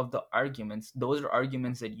rest of the arguments, those are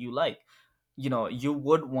arguments that you like. You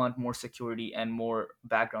would want more security and more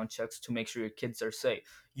background checks to make sure your kids are safe.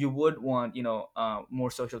 You would want,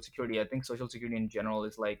 more social security. I think social security in general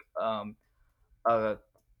is like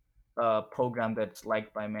a program that's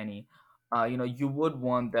liked by many. You would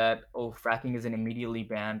want that, oh, fracking isn't immediately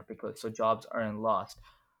banned because so jobs aren't lost.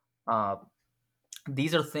 Uh,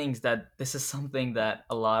 these are things that this is something that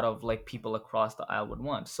a lot of like people across the aisle would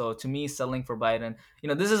want. So to me, settling for Biden,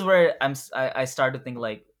 this is where I start to think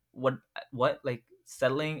like, what like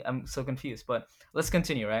settling? I'm so confused. But let's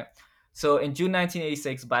continue, right? So in June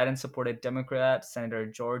 1986, Biden supported Democrat Senator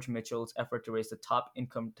George Mitchell's effort to raise the top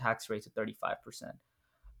income tax rate to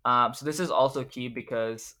 35%. So this is also key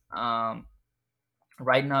because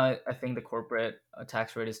right now I think the corporate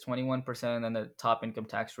tax rate is 21%, and the top income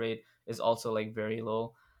tax rate is also like very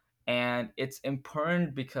low. And it's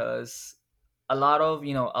important because a lot of,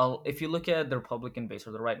 if you look at the Republican base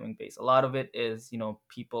or the right wing base, a lot of it is,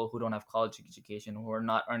 people who don't have college education, who are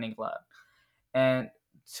not earning a lot. And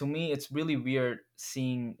to me, it's really weird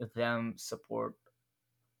seeing them support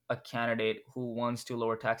a candidate who wants to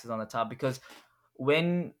lower taxes on the top, because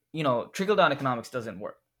when trickle down economics doesn't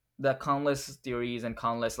work. The countless theories and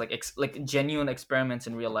countless like genuine experiments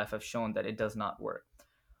in real life have shown that it does not work.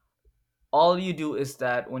 All you do is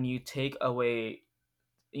that when you take away,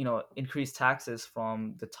 increase taxes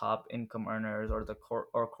from the top income earners or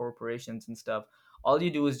or corporations and stuff, all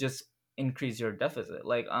you do is just increase your deficit.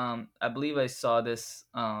 Like, I believe I saw this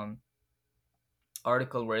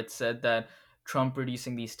article where it said that Trump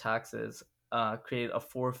reducing these taxes created a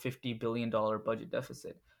 $450 billion budget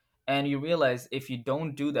deficit. And you realize if you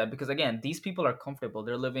don't do that, because again, these people are comfortable.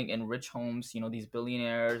 They're living in rich homes, these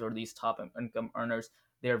billionaires or these top income earners,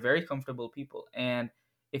 they're very comfortable people. And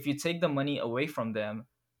if you take the money away from them,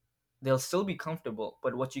 they'll still be comfortable.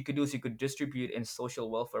 But what you could do is you could distribute in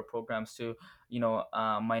social welfare programs to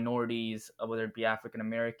minorities, whether it be African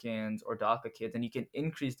Americans or DACA kids, and you can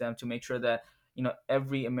increase them to make sure that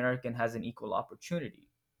every American has an equal opportunity.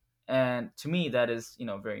 And to me, that is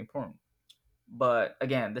very important. But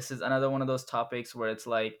again, this is another one of those topics where it's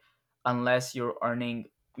like, unless you're earning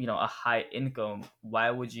a high income, why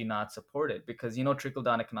would you not support it? Because trickle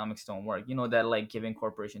down economics don't work. That like giving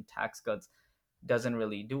corporation tax cuts doesn't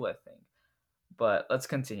really do a thing. But let's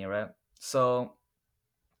continue, right? So,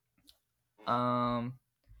 um,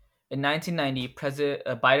 in 1990,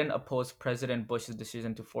 Biden opposed President Bush's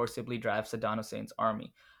decision to forcibly drive Saddam Hussein's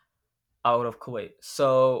army out of Kuwait.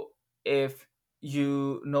 So, if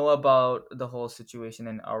you know about the whole situation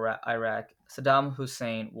in Iraq, Saddam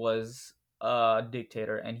Hussein was a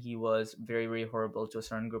dictator and he was very, very horrible to a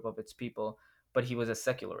certain group of its people, but he was a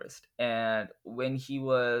secularist. And when he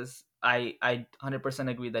was, I 100%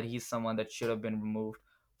 agree that he's someone that should have been removed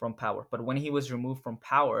from power. But when he was removed from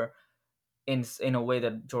power, in a way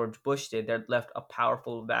that George Bush did, that left a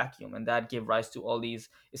powerful vacuum, and that gave rise to all these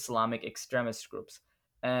Islamic extremist groups.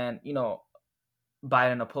 And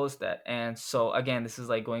Biden opposed that. And so again, this is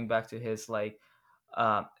like going back to his like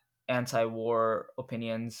uh, anti-war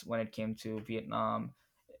opinions when it came to Vietnam,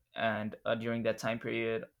 and during that time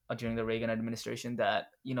period, during the Reagan administration, that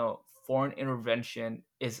foreign intervention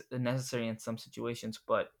is necessary in some situations,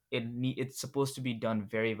 but it's supposed to be done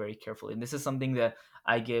very, very carefully. And this is something that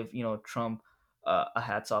I give Trump a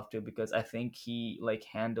hats off to, because I think he like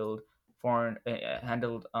handled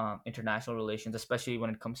international relations, especially when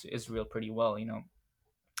it comes to Israel, pretty well.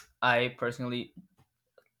 I personally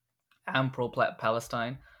am pro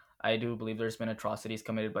Palestine. I do believe there's been atrocities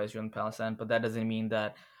committed by Israel and Palestine, but that doesn't mean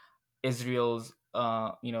that Israel's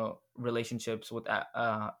relationships with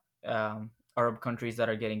Arab countries that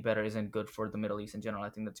are getting better isn't good for the Middle East in general. I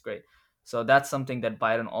think that's great. So that's something that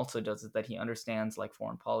Biden also does, is that he understands like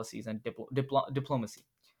foreign policies and diplomacy.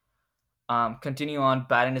 Continue on.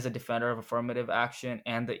 Biden is a defender of affirmative action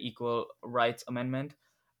and the Equal Rights Amendment.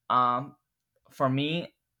 Um, for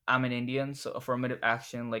me, I'm an Indian, so affirmative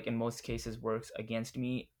action, like in most cases, works against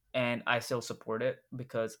me, and I still support it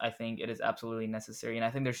because I think it is absolutely necessary, and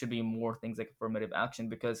I think there should be more things like affirmative action,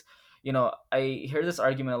 because, I hear this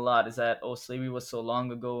argument a lot, is that, oh, slavery was so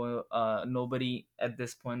long ago, nobody at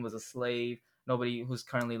this point was a slave, nobody who's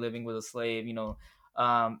currently living was a slave,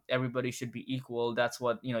 everybody should be equal. That's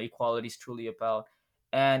what equality is truly about,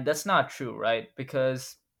 and that's not true, right?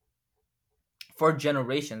 Because for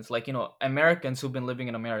generations, like Americans who've been living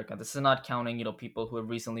in America, this is not counting people who have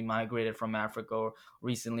recently migrated from Africa or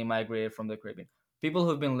recently migrated from the Caribbean, people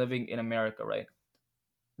who've been living in America, right?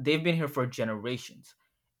 They've been here for generations,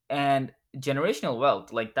 and generational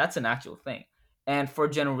wealth, like, that's an actual thing. And for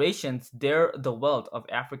generations, the wealth of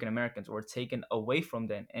African Americans were taken away from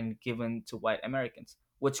them and given to white Americans,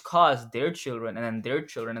 which caused their children and then their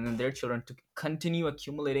children and then their children to continue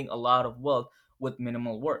accumulating a lot of wealth with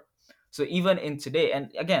minimal work. So even in today,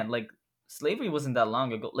 and again, like, slavery wasn't that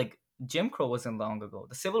long ago, like Jim Crow wasn't long ago,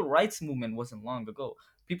 the civil rights movement wasn't long ago.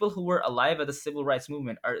 People who were alive at the civil rights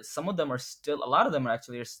movement, are some of them are still, a lot of them are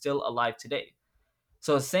still alive today.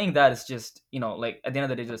 So saying that is just, like, at the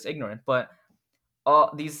end of the day, just ignorant. But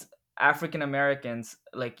all these African Americans,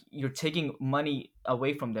 like, you're taking money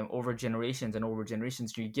away from them over generations and over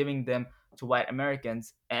generations. You're giving them to white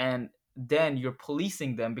Americans, and then you're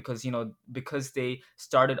policing them because because they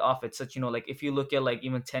started off at such, like, if you look at like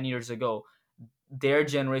even 10 years ago, their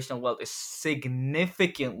generational wealth is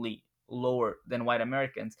significantly lower than white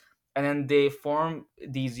Americans. And then they form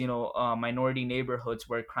these, minority neighborhoods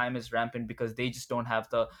where crime is rampant because they just don't have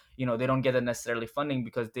the, they don't get the necessarily funding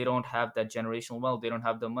because they don't have that generational wealth. They don't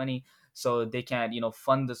have the money, so they can't,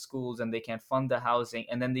 fund the schools and they can't fund the housing.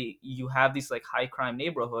 And then you have these like high crime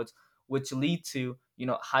neighborhoods, which lead to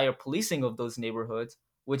higher policing of those neighborhoods,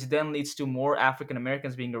 which then leads to more African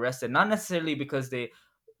Americans being arrested, not necessarily because they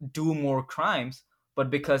do more crimes, but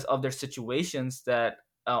because of their situations that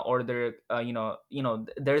or their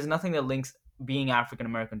there's nothing that links being African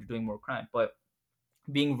American to doing more crime, but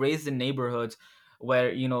being raised in neighborhoods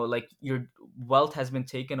where like your wealth has been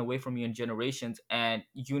taken away from you in generations and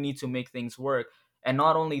you need to make things work. And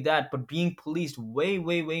not only that, but being policed way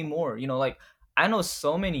way more. Like I know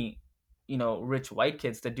so many rich white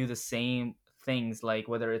kids that do the same things, like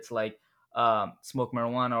whether it's like smoke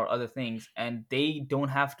marijuana or other things, and they don't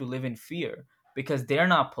have to live in fear because they're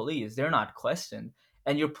not policed, they're not questioned.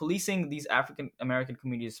 And you're policing these African American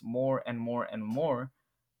communities more and more and more.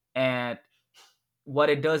 And what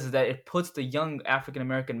it does is that it puts the young African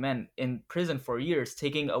American men in prison for years,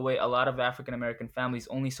 taking away a lot of African American families'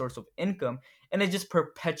 only source of income, and it just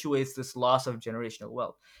perpetuates this loss of generational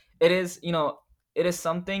wealth. It is, it is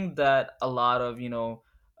something that a lot of,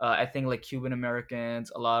 I think like Cuban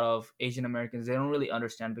Americans, a lot of Asian Americans, they don't really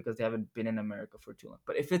understand because they haven't been in America for too long.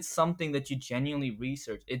 But if it's something that you genuinely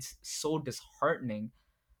research, it's so disheartening.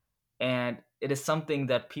 And it is something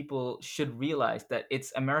that people should realize, that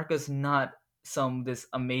it's America's not some this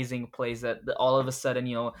amazing place that all of a sudden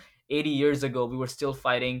 80 years ago we were still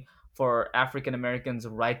fighting for African Americans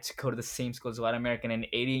right to go to the same school as white American. In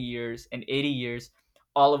 80 years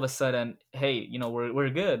all of a sudden, hey, we're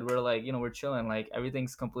good, we're like, we're chilling, like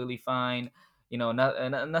everything's completely fine,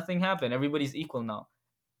 nothing happened, everybody's equal now.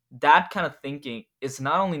 That kind of thinking is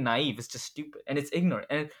not only naive, it's just stupid and it's ignorant.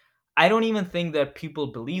 And I don't even think that people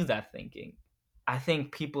believe that thinking. I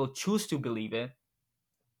think people choose to believe it,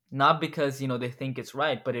 not because they think it's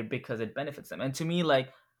right, but because it benefits them. And to me, like,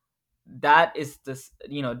 that is this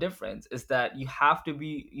difference, is that you have to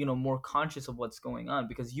be more conscious of what's going on,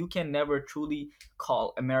 because you can never truly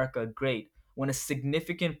call America great when a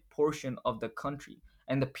significant portion of the country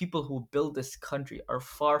and the people who build this country are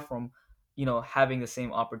far from having the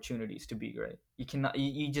same opportunities to be great.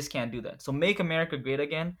 You just can't do that. So make America great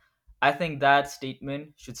again, I think that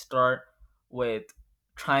statement should start with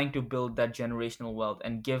trying to build that generational wealth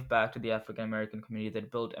and give back to the African American community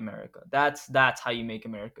that built America. That's how you make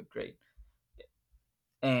America great.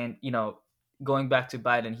 And going back to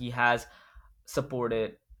Biden, he has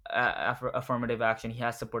supported affirmative action, he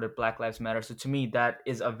has supported Black Lives Matter. So to me, that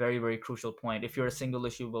is a very very crucial point. If you're a single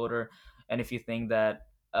issue voter, and if you think that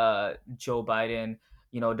Joe Biden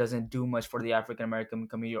doesn't do much for the African American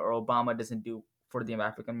community, or Obama doesn't do for the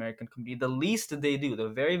African American community, the least they do, the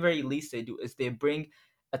very very least they do, is they bring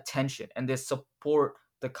attention and they support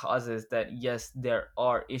the causes that, yes, there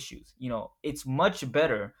are issues. It's much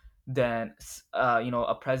better than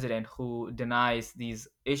a president who denies these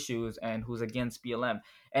issues and who's against BLM.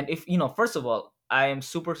 And if first of all, I am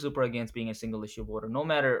super super against being a single issue voter, no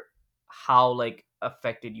matter how like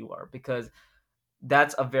affected you are, because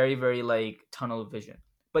that's a very very like tunnel vision.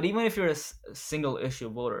 But even if you're a single issue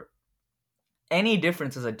voter, any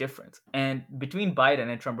difference is a difference. And between Biden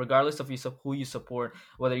and Trump, regardless of who you support,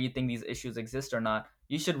 whether you think these issues exist or not,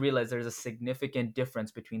 you should realize there's a significant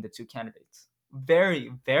difference between the two candidates. Very,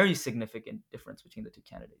 very significant difference between the two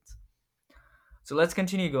candidates. So let's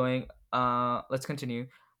continue going. Let's continue.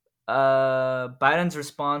 Biden's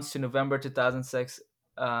response to November 2006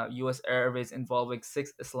 U.S. air raids involving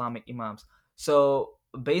 6 Islamic imams. So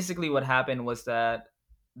basically, what happened was that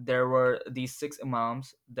there were these 6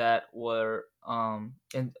 imams that were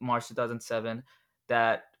in March 2007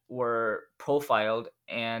 that were profiled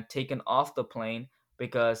and taken off the plane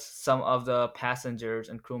because some of the passengers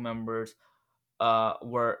and crew members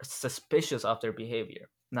were suspicious of their behavior.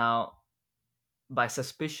 Now, by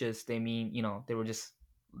suspicious, they mean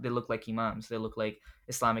they look like imams, they look like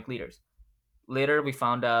Islamic leaders. Later, we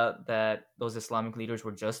found out that those Islamic leaders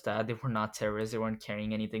were just that. They were not terrorists. They weren't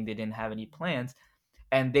carrying anything. They didn't have any plans.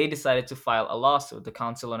 And they decided to file a lawsuit. The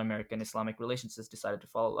Council on American Islamic Relations has decided to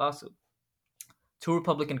file a lawsuit. Two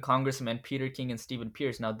Republican congressmen, Peter King and Stephen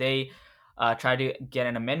Pierce, now they tried to get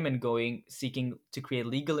an amendment going seeking to create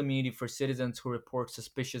legal immunity for citizens who report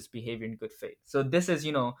suspicious behavior in good faith. So this is,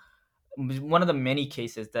 one of the many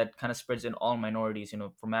cases that kind of spreads in all minorities,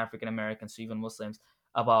 from African Americans to even Muslims,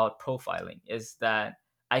 about profiling, is that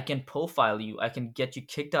I can profile you, I can get you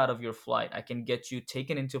kicked out of your flight, I can get you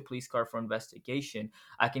taken into a police car for investigation,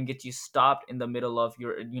 I can get you stopped in the middle of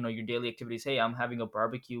your daily activities. Hey, I'm having a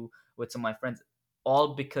barbecue with some of my friends,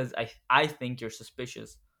 all because I think you're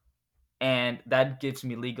suspicious, and that gives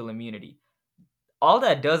me legal immunity. All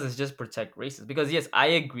that does is just protect racists, because yes, I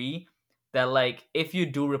agree that like if you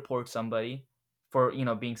do report somebody for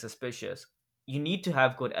being suspicious, you need to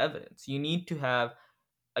have good evidence, you need to have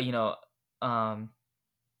uh, you know um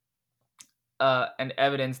an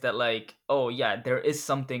evidence that like, oh yeah, there is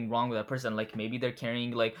something wrong with that person, like maybe they're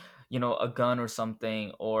carrying like a gun or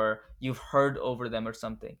something, or you've heard over them or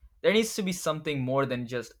something. There needs to be something more than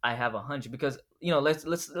just I have a hunch, because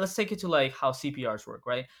let's take it to like how CPRs work,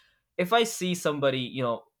 right? If I see somebody,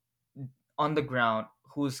 on the ground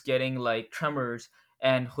who's getting like tremors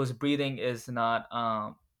and whose breathing is not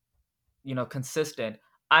consistent,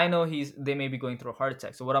 I know they may be going through a heart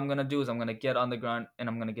attack. So what I'm gonna do is I'm gonna get on the ground and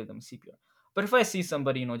I'm gonna give them CPR. But if I see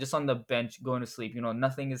somebody, just on the bench going to sleep,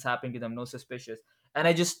 nothing is happening to them, no suspicious, and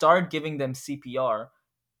I just start giving them CPR,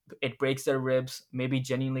 it breaks their ribs, maybe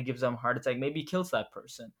genuinely gives them a heart attack, maybe kills that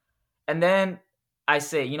person. And then I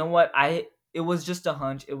say, you know what, it was just a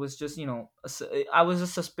hunch. It was just, I was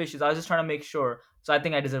just suspicious. I was just trying to make sure. So I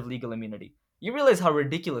think I deserve legal immunity. You realize how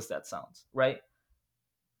ridiculous that sounds, right?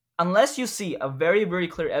 Unless you see a very, very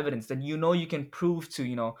clear evidence that you can prove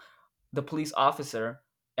to, the police officer,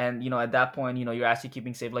 and at that point, you're actually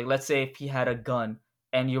keeping safe. Like, let's say if he had a gun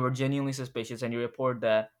and you were genuinely suspicious and you report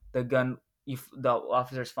that the gun, if the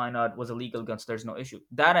officers find out, was a legal gun, so there's no issue,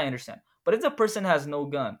 that I understand. But if the person has no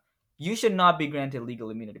gun, you should not be granted legal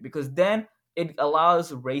immunity, because then it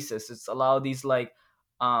allows racists, it's allow these like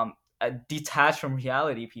detached from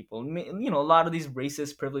reality people, a lot of these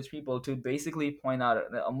racist privileged people, to basically point out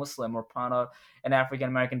a Muslim or point out an African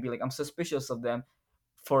American, be like, I'm suspicious of them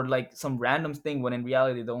for like some random thing, when in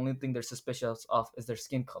reality the only thing they're suspicious of is their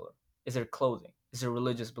skin color, is their clothing, is their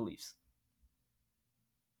religious beliefs.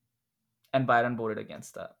 And Biden voted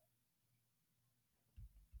against that.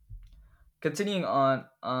 Continuing on,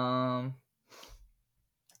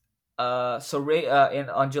 so Ray, in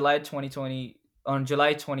on July 2020, on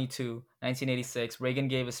July 22, 1986, Reagan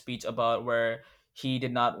gave a speech about where he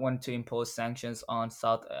did not want to impose sanctions on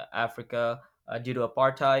South Africa due to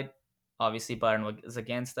apartheid. Obviously, Biden was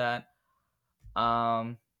against that.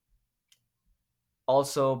 Um,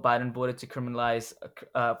 Also, Biden voted to criminalize,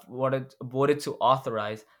 voted to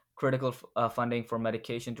authorize critical funding for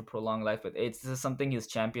medication to prolong life with AIDS. This is something he's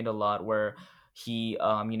championed a lot. Where he,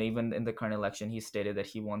 even in the current election, he stated that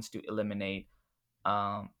he wants to eliminate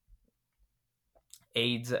um,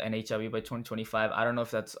 AIDS and HIV by 2025. I don't know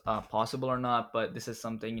if that's possible or not, but this is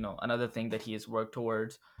something, another thing that he has worked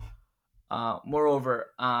towards.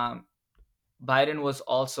 Moreover, Biden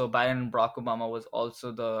and Barack Obama was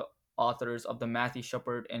also the authors of the Matthew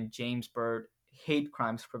Shepard and James Byrd Hate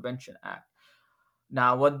Crimes Prevention Act.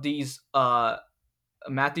 Now, what these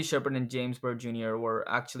Matthew Shepard and James Byrd Jr. were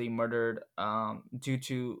actually murdered due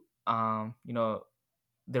to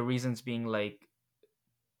the reasons being like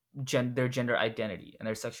their gender identity and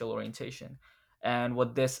their sexual orientation. And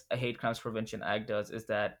what this Hate Crimes Prevention Act does is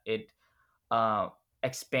that it uh,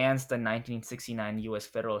 expands the 1969 U.S.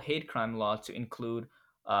 federal hate crime law to include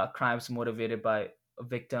crimes motivated by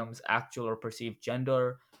victims' actual or perceived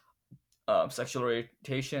gender, sexual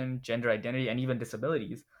orientation, gender identity, and even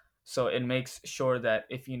disabilities. So it makes sure that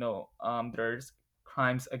if there's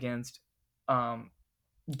crimes against um,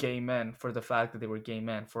 gay men for the fact that they were gay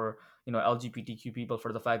men, for LGBTQ people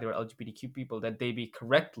for the fact they were LGBTQ people, that they be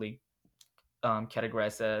correctly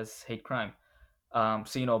categorized as hate crime.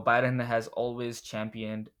 So Biden has always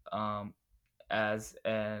championed as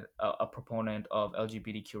a proponent of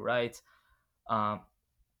LGBTQ rights. Um,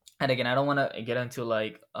 and again, I don't want to get into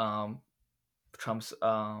like Trump's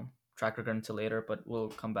track record until later, but we'll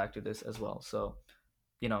come back to this as well. So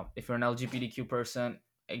if you're an LGBTQ person,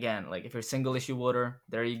 again, like if you're a single issue voter,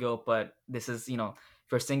 there you go. But this is, if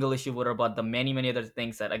you're a single issue voter about the many, many other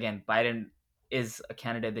things that, again, Biden is a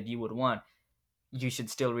candidate that you would want, you should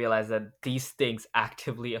still realize that these things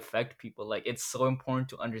actively affect people. Like, it's so important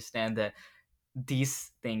to understand that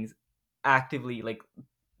these things actively, like,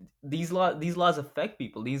 these laws affect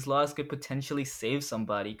people. These laws could potentially save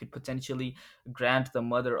somebody, could potentially grant the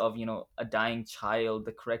mother of a dying child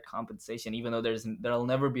the correct compensation, even though there'll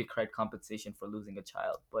never be a correct compensation for losing a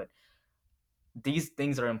child. But these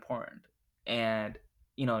things are important. And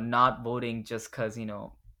not voting just because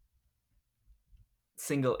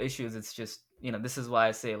single issues, it's just, this is why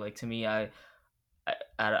I say, like, to me,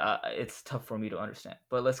 it's tough for me to understand.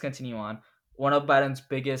 But let's continue on. One of Biden's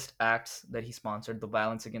biggest acts that he sponsored, the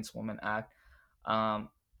Violence Against Women Act. um,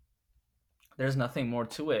 there's nothing more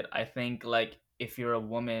to it. I think, like, if you're a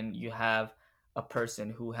woman, you have a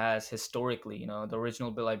person who has historically, the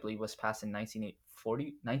original bill, I believe, was passed in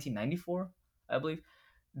 1994, I believe.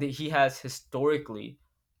 He has historically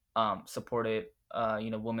supported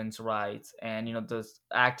women's rights. And the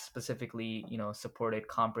act specifically supported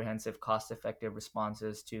comprehensive, cost-effective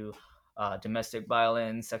responses to domestic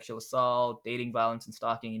violence, sexual assault, dating violence, and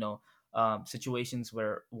stalking, situations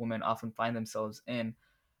where women often find themselves in.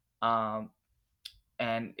 um,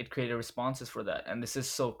 and it created responses for that. And this is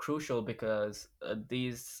so crucial because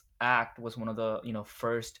these act was one of the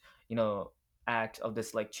first act of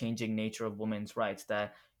this like changing nature of women's rights,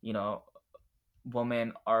 that you know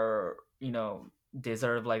women are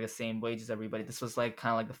deserve like the same wage as everybody. This was like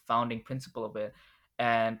kind of like the founding principle of it.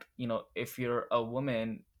 And if you're a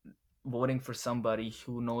woman, voting for somebody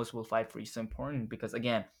who knows will fight for you is so important, because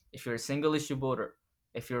again, if you're a single issue voter,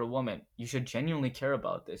 if you're a woman, you should genuinely care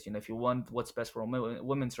about this. If you want what's best for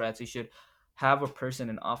women's rights, you should have a person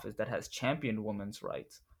in office that has championed women's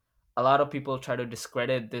rights. A lot of people try to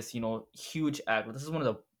discredit this huge act. This is one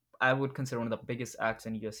of the, I would consider, one of the biggest acts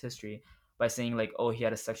in US history, by saying like, oh, he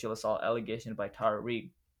had a sexual assault allegation by Tara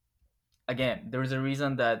Reid. Again, there's a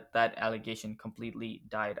reason that that allegation completely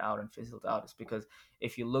died out and fizzled out. Is because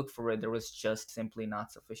if you look for it, there was just simply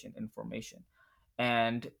not sufficient information.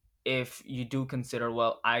 And if you do consider,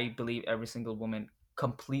 well, I believe every single woman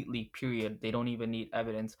completely, period, they don't even need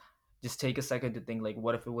evidence, just take a second to think, like,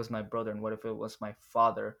 what if it was my brother and what if it was my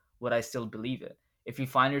father? Would I still believe it? If you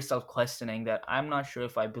find yourself questioning that, I'm not sure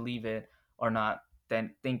if I believe it or not,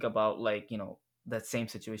 then think about, like, that same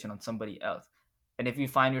situation on somebody else. And if you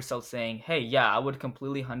find yourself saying, hey, yeah, I would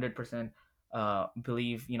completely 100%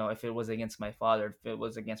 believe, if it was against my father, if it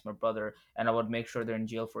was against my brother, and I would make sure they're in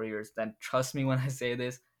jail for years, then trust me when I say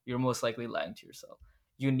this, you're most likely lying to yourself.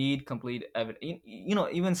 You need complete evidence,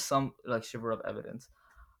 even some like shiver of evidence.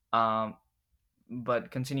 um but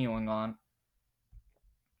continuing on,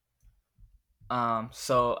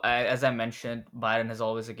 as I mentioned, Biden has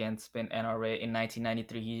always against been NRA. In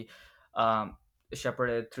 1993, he um,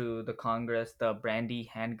 shepherded through the Congress the Brandy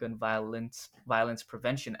Handgun Violence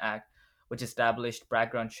Prevention Act, which established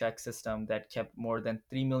background check system that kept more than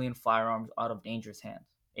 3 million firearms out of dangerous hands.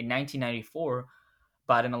 In 1994,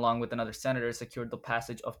 Biden, along with another senator, secured the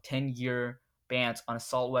passage of 10-year bans on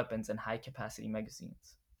assault weapons and high-capacity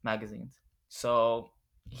magazines. So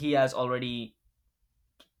he has already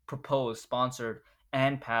proposed, sponsored,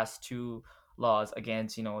 and passed two laws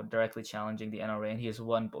against, directly challenging the NRA, and he has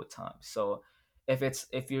won both times. So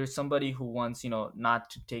if you're somebody who wants, not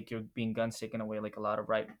to take your being guns taken away, like a lot of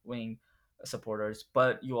right wing supporters,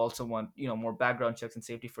 but you also want, more background checks and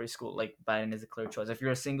safety for your school, like, Biden is a clear choice. If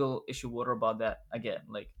you're a single issue voter about that, again,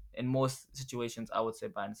 like, in most situations, I would say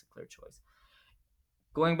Biden is a clear choice.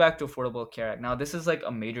 Going back to Affordable Care Act, now this is like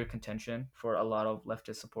a major contention for a lot of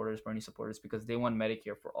leftist supporters, Bernie supporters, because they want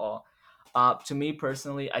Medicare for all. To me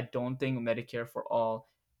personally, I don't think Medicare for all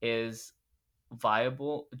is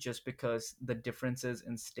viable, just because the differences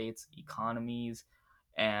in states' economies,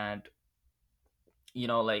 and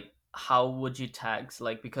like, how would you tax,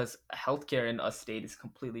 like, because healthcare in a state is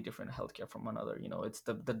completely different healthcare from another. It's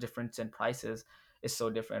the difference in prices is so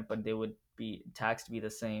different, but they would be taxed to be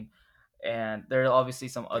the same. And there are obviously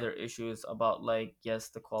some other issues about, like, yes,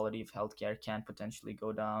 the quality of healthcare can potentially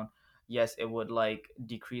go down. Yes, it would like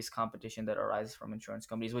decrease competition that arises from insurance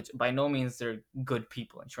companies, which by no means they're good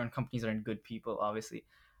people. Insurance companies aren't good people, obviously,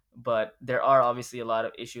 but there are obviously a lot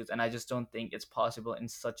of issues, and I just don't think it's possible in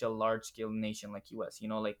such a large scale nation like US.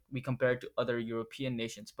 Like, we compare it to other European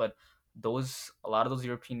nations, but a lot of those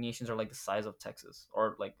European nations are like the size of Texas,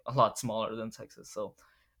 or like a lot smaller than Texas. So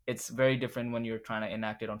it's very different when you're trying to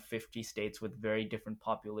enact it on 50 states with very different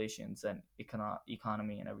populations and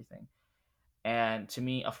economy and everything. And to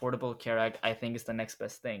me, Affordable Care Act, I think, is the next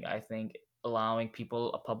best thing. I think allowing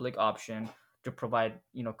people a public option to provide,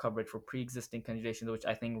 coverage for pre-existing conditions, which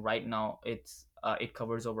I think right now it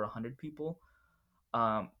covers over 100 people.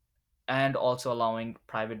 Um, and also allowing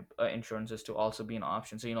private insurances to also be an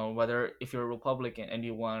option. So, whether if you're a Republican and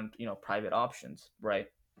you want, private options, right?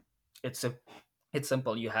 It's a it's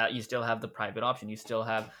simple. You still have the private option. You still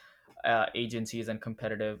have agencies and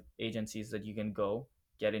competitive agencies that you can go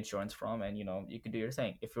get insurance from, and you can do your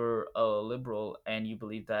thing. If you're a liberal and you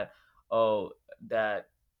believe that, oh, that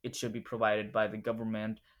it should be provided by the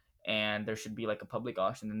government and there should be like a public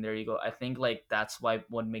auction, then there you go. I think, like, that's why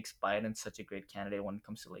what makes Biden such a great candidate when it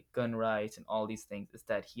comes to like gun rights and all these things, is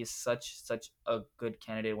that he is such a good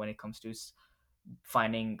candidate when it comes to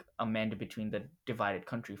finding a mend between the divided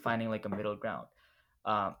country, finding like a middle ground.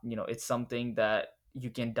 It's something that you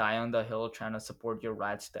can die on the hill trying to support your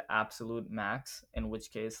rights to the absolute max, in which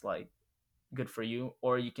case, like, good for you.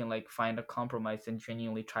 Or you can like find a compromise and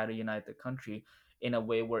genuinely try to unite the country in a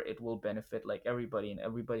way where it will benefit like everybody, and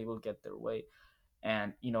everybody will get their way.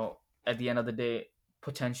 And at the end of the day,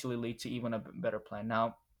 potentially lead to even a better plan.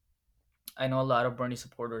 Now, I know a lot of Bernie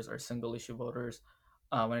supporters are single issue voters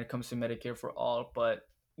when it comes to Medicare for all, but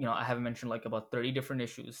I haven't mentioned like about 30 different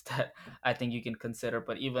issues that I think you can consider.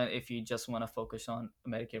 But even if you just want to focus on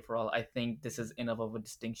Medicare for all, I think this is enough of a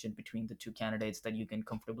distinction between the two candidates that you can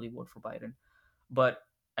comfortably vote for Biden. But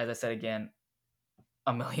as I said again,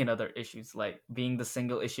 a million other issues like being the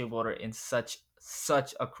single issue voter in such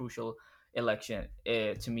a crucial election,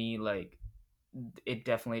 to me, like, it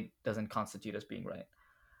definitely doesn't constitute as being right.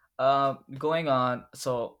 Going on.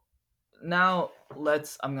 So now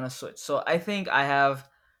I'm gonna switch. So I think I have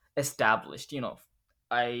established,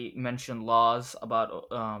 I mentioned laws about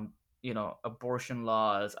abortion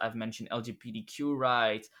laws. I've mentioned LGBTQ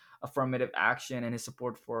rights, affirmative action, and his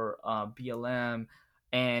support for BLM,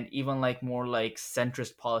 and even like more like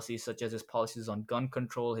centrist policies, such as his policies on gun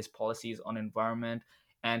control, his policies on environment,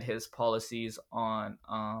 and his policies on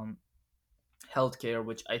healthcare,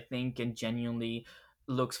 which I think can genuinely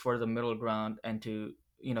looks for the middle ground and to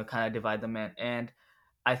kind of divide the men. And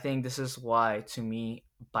I think this is why, to me,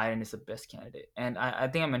 Biden is the best candidate. And I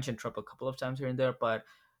think I mentioned Trump a couple of times here and there, but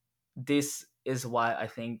this is why I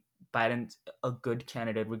think Biden's a good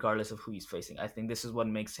candidate regardless of who he's facing. I think this is what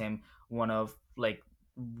makes him one of like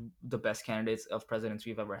the best candidates of presidents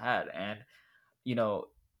we've ever had. And you know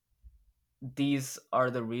these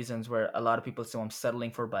are the reasons where a lot of people say, "I'm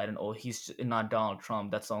settling for Biden. Oh, he's not Donald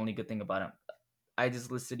Trump. That's the only good thing about him." I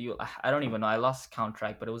just listed you. I don't even know. I lost count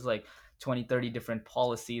track, but it was like 20, 30 different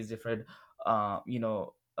policies, different,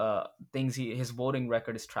 things. His voting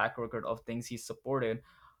record, his track record of things he supported.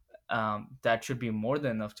 That should be more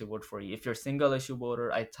than enough to vote for you. If you're a single issue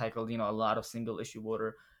voter, I tackled a lot of single issue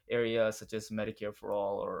voter areas such as Medicare for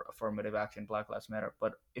all or affirmative action, Black Lives Matter.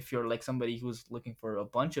 But if you're like somebody who's looking for a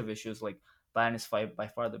bunch of issues, like Biden is by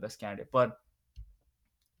far the best candidate. But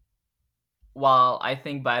while I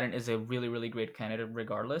think Biden is a really, really great candidate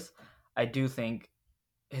regardless, I do think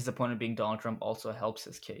his opponent being Donald Trump also helps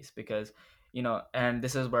his case because, and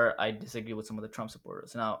this is where I disagree with some of the Trump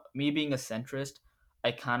supporters. Now, me being a centrist,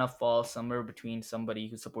 I kind of fall somewhere between somebody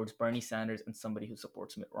who supports Bernie Sanders and somebody who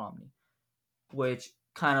supports Mitt Romney, which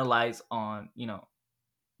kind of lies on,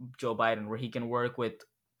 Joe Biden, where he can work with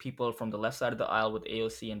people from the left side of the aisle with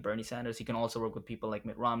AOC and Bernie Sanders. He can also work with people like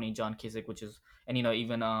Mitt Romney, John Kasich, and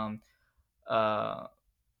even uh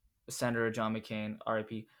Senator John McCain,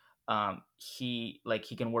 RIP.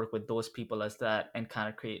 He can work with those people as that and kind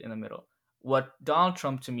of create in the middle. What Donald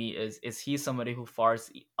Trump to me is he's somebody who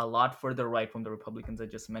fars a lot further right from the Republicans I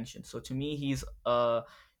just mentioned. So to me, he's a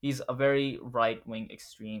very right wing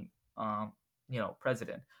extreme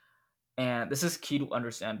president, and this is key to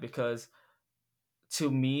understand because to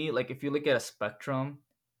me, like if you look at a spectrum,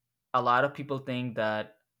 a lot of people think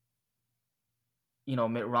that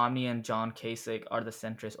Mitt Romney and John Kasich are the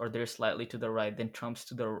centrists, or they're slightly to the right. Then Trump's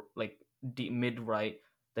to the like mid right.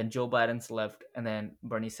 Then Joe Biden's left, and then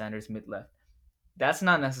Bernie Sanders mid left. That's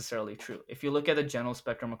not necessarily true. If you look at the general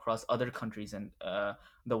spectrum across other countries in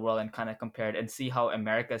the world and kind of compare it and see how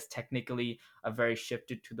America is technically a very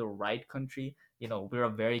shifted to the right country, we're a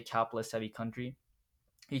very capitalist heavy country.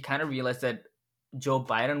 He kind of realized that Joe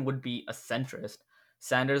Biden would be a centrist.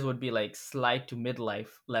 Sanders would be like slight to midlife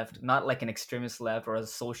left, not like an extremist left or a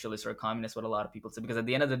socialist or a communist, what a lot of people say. Because at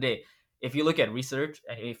the end of the day, if you look at research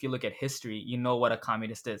and if you look at history, you know what a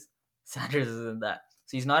communist is. Sanders isn't that.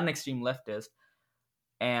 So he's not an extreme leftist.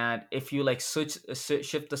 And if you like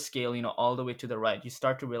shift the scale, all the way to the right, you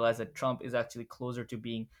start to realize that Trump is actually closer to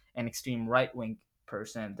being an extreme right wing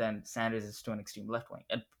person than Sanders is to an extreme left wing.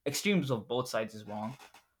 And extremes of both sides is wrong.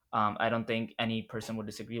 I don't think any person would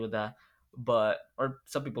disagree with that, or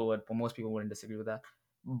some people would, but most people wouldn't disagree with that.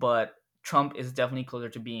 But Trump is definitely closer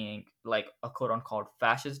to being like a quote unquote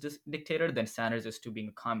fascist dictator than Sanders is to being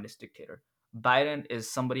a communist dictator. Biden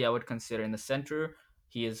is somebody I would consider in the center.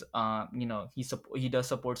 He is, he does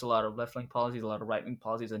supports a lot of left wing policies, a lot of right wing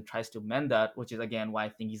policies, and tries to mend that, which is again why I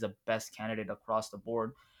think he's the best candidate across the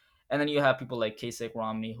board. And then you have people like Kasich,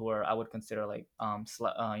 Romney, who are I would consider like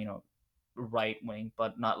right wing,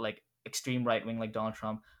 but not like extreme right wing like Donald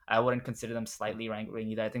Trump. I wouldn't consider them slightly right wing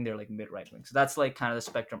either. I think they're like mid right wing. So that's like kind of the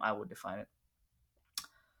spectrum I would define it.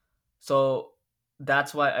 So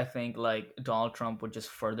that's why I think like Donald Trump would just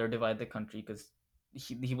further divide the country because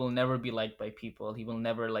he will never be liked by people. He will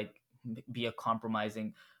never like be a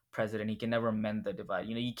compromising president. He can never mend the divide.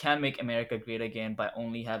 You can't make America great again by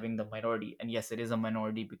only having the minority. And yes, it is a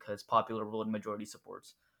minority because popular vote majority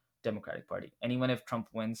supports Democratic Party. And even if Trump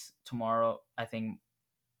wins tomorrow, I think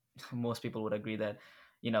most people would agree that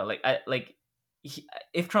he,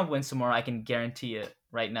 if Trump wins tomorrow, I can guarantee it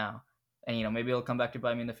right now. And maybe he'll come back to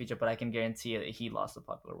bite me in the future, but I can guarantee it he lost the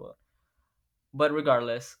popular vote. But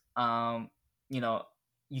regardless, you know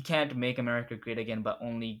you can't make America great again by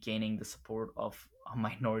only gaining the support of a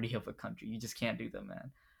minority of a country. You just can't do that,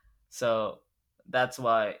 man. So that's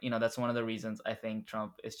why, that's one of the reasons I think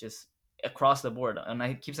Trump is just across the board. And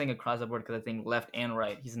I keep saying across the board because I think left and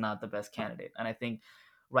right, he's not the best candidate. And I think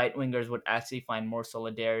right wingers would actually find more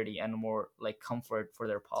solidarity and more like comfort for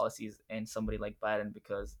their policies in somebody like Biden,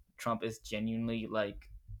 because Trump is genuinely like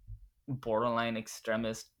borderline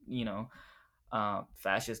extremist,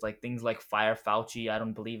 fascist, like things like fire Fauci. I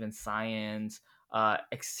don't believe in science.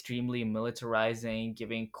 Extremely militarizing,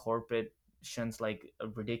 giving corporations like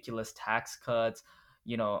ridiculous tax cuts.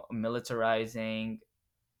 Militarizing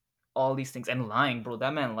all these things and lying, bro.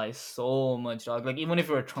 That man lies so much, dog. Like even if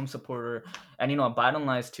you're a Trump supporter, and Biden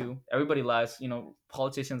lies too. Everybody lies.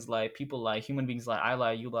 Politicians lie, people lie, human beings lie. I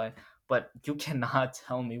lie, you lie. But you cannot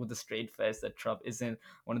tell me with a straight face that Trump isn't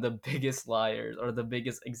one of the biggest liars or the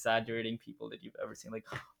biggest exaggerating people that you've ever seen. Like,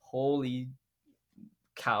 holy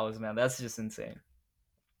cows, man, that's just insane.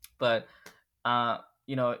 But uh,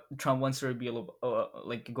 Trump wants to reveal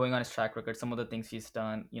like going on his track record, some of the things he's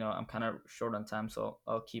done. I'm kind of short on time, so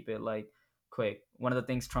I'll keep it like quick. One of the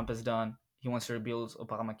things Trump has done, he wants to repeal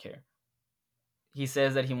Obamacare. He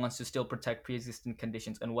says that he wants to still protect pre-existing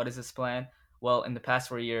conditions. And what is his plan? Well, in the past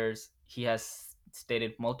 4 years, he has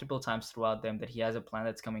stated multiple times throughout them that he has a plan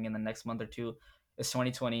that's coming in the next month or two. It's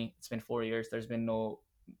 2020. It's been 4 years. There's been no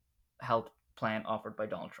health plan offered by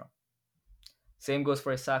Donald Trump. Same goes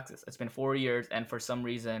for his taxes. It's been 4 years, and for some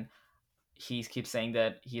reason, he keeps saying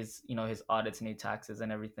that his audits need taxes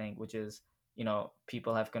and everything, which is,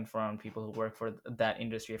 people have confirmed, people who work for that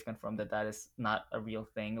industry have confirmed that that is not a real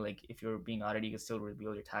thing. Like if you're being audited, you can still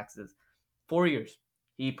reveal your taxes. 4 years.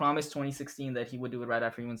 He promised 2016 that he would do it right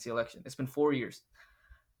after he wins the election. It's been 4 years.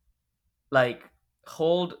 Like,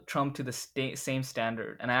 hold Trump to the same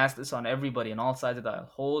standard. And I ask this on everybody on all sides of the aisle.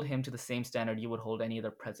 Hold him to the same standard you would hold any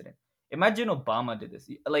other president. Imagine Obama did this.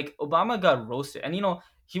 Like Obama got roasted, and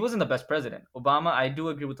he wasn't the best president. Obama, I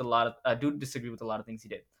do disagree with a lot of things he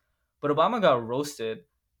did, but Obama got roasted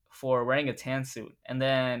for wearing a tan suit, and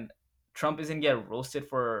then Trump isn't get roasted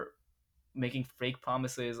for making fake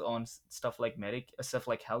promises on stuff like stuff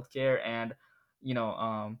like healthcare, and you know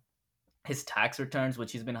um his tax returns,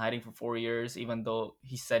 which he's been hiding for 4 years, even though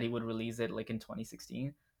he said he would release it like in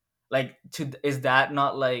 2016. Like, is that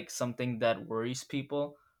not like something that worries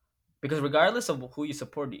people? Because regardless of who you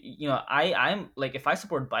support, I'm like, if I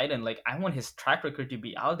support Biden, like I want his track record to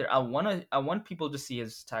be out there. I want people to see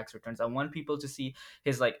his tax returns. I want people to see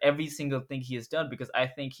his like every single thing he has done, because I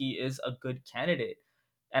think he is a good candidate.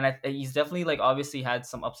 And he's definitely like obviously had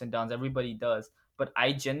some ups and downs. Everybody does. But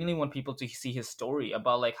I genuinely want people to see his story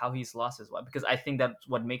about like how he's lost his wife, because I think that's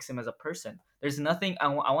what makes him as a person. There's nothing I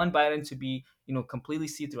want Biden to be, completely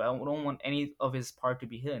see through. I don't want any of his part to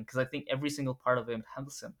be hidden, because I think every single part of him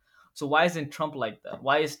helps him. So why isn't Trump like that?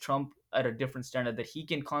 Why is Trump at a different standard that he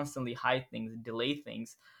can constantly hide things, delay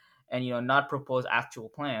things, and not propose actual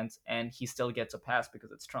plans, and he still gets a pass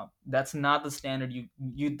because it's Trump? That's not the standard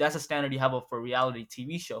you that's a standard you have for a reality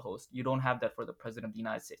TV show host. You don't have that for the president of the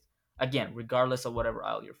United States. Again, regardless of whatever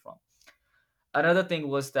aisle you're from. Another thing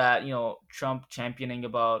was that Trump championing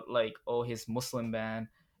about like, oh, his Muslim ban,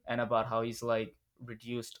 and about how he's like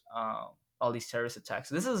reduced all these terrorist attacks.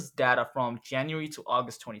 This is data from January to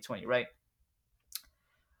August 2020, right?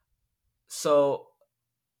 So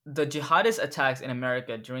the jihadist attacks in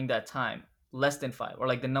America during that time, less than five, or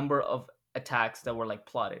like the number of attacks that were like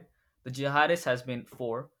plotted. The jihadist has been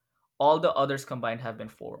four. All the others combined have been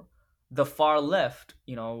four. The far left,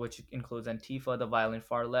 which includes Antifa, the violent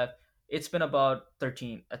far left, it's been about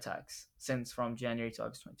 13 attacks since from January to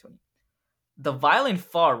August 2020. The violent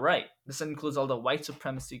far right, this includes all the white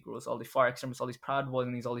supremacy groups, all the far extremists, all these Proud Boys,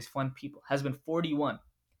 and all these fun people, has been 41.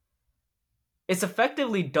 It's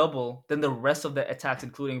effectively double than the rest of the attacks,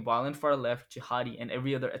 including violent far left, jihadi, and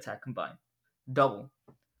every other attack combined. Double.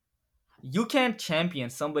 You can't champion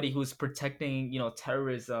somebody who's protecting,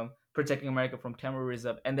 terrorism, protecting America from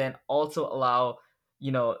terrorism, and then also allow,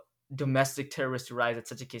 you know, domestic terrorists to rise at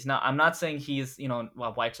such a case. Now, I'm not saying he's, a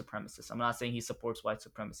white supremacist. I'm not saying he supports white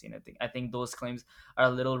supremacy and anything. I think those claims are a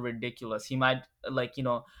little ridiculous. He might, like,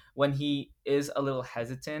 when he is a little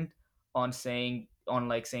hesitant on saying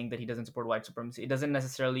that he doesn't support white supremacy, it doesn't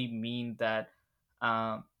necessarily mean that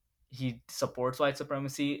um, he supports white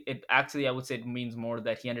supremacy. It actually, I would say, it means more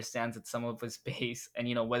that he understands that some of his base, and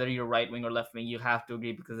whether you're right wing or left wing, you have to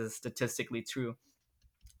agree because it's statistically true.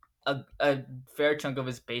 A fair chunk of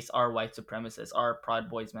his base are white supremacists, are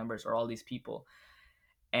Proud Boys members, or all these people,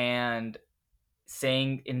 and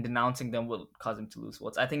saying in denouncing them will cause him to lose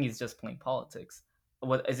votes. I think he's just playing politics.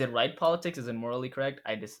 What is it? Right politics? Is it morally correct?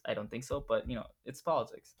 I don't think so. But it's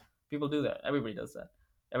politics. People do that. Everybody does that.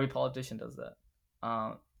 Every politician does that.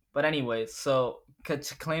 Um, but anyway, so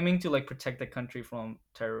claiming to like protect the country from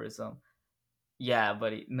terrorism, yeah,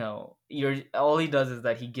 but no, you're all he does is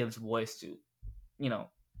that he gives voice to you know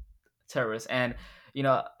terrorists. And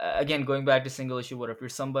again, going back to single issue, what if you're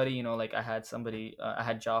somebody, like I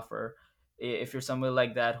had Jaffer. If you're somebody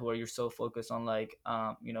like that, who are you're so focused on like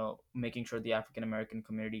making sure the African American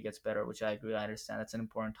community gets better, which I agree, I understand that's an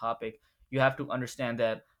important topic. You have to understand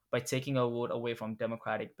that by taking a vote away from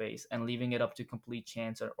democratic base and leaving it up to complete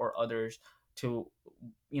chance, or others to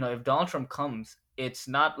if Donald Trump comes, it's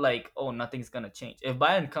not like, oh, nothing's gonna change. If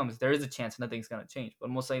Biden comes, there is a chance nothing's gonna change, but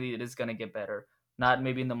most likely it is gonna get better. Not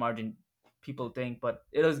maybe in the margin people think, but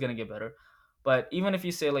it is gonna get better. But even if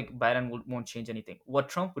you say like Biden won't change anything, what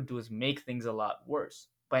Trump would do is make things a lot worse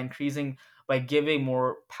by by giving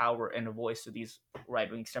more power and a voice to these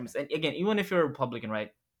right wing extremists. And again, even if you're a Republican,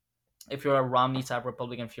 right? If you're a Romney type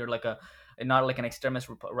Republican, if you're like a not like an extremist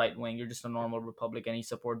right wing, you're just a normal Republican, you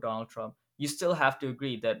support Donald Trump, you still have to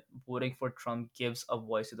agree that voting for Trump gives a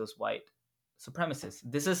voice to those white supremacists.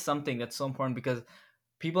 This is something that's so important because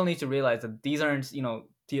people need to realize that these aren't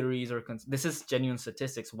theories or this is genuine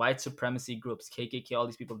statistics. White supremacy groups, KKK, all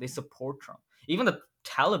these people, they support Trump. Even the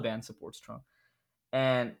Taliban supports Trump.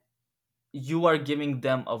 And you are giving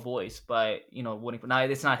them a voice by voting for. Now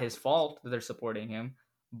it's not his fault that they're supporting him,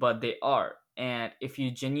 but they are. And if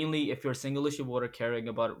you're a single issue voter caring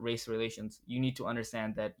about race relations, you need to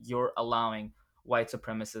understand that you're allowing white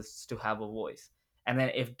supremacists to have a voice. And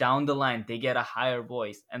then if down the line they get a higher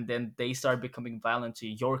voice and then they start becoming violent to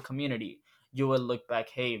your community, you will look back,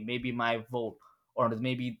 hey, maybe my vote, or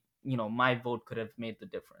maybe my vote could have made the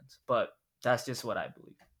difference. But that's just what I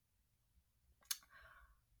believe.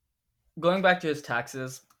 Going back to his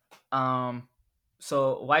taxes, um,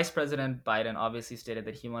 so Vice President Biden obviously stated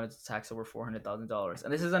that he wanted to tax over $400,000,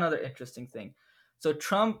 and this is another interesting thing. So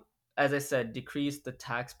Trump, as I said, decreased the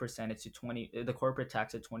tax percentage to the corporate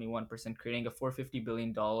tax to 21%, creating a $450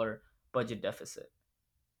 billion budget deficit.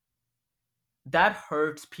 That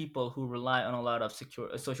hurts people who rely on a lot of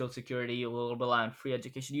social security, will rely on free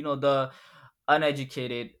education. The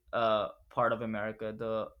uneducated part of America,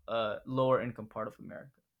 the lower income part of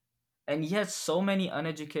America, and yet so many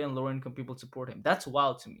uneducated and lower income people support him. That's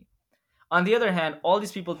wild to me. On the other hand, all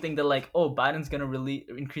these people think that like, oh, Biden's gonna really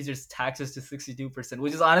increase his taxes to 62%,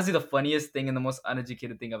 which is honestly the funniest thing and the most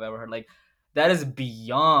uneducated thing I've ever heard. Like, that is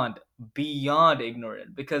beyond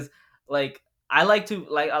ignorant. Because like I like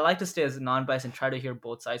to stay as non-biased and try to hear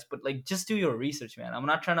both sides, but like just do your research, man. I'm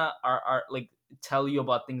not trying to like tell you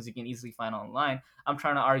about things you can easily find online. I'm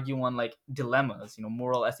trying to argue on like dilemmas,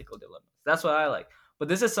 moral, ethical dilemmas. That's what I like. But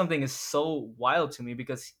this is something is so wild to me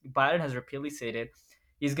because Biden has repeatedly stated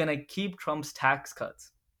he's gonna keep Trump's tax cuts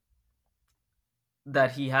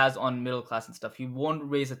that he has on middle class and stuff. He won't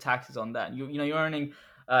raise the taxes on that. You're earning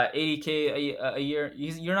 80K a year.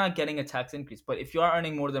 You're not getting a tax increase. But if you are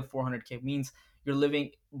earning more than 400K, means you're living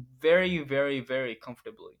very, very, very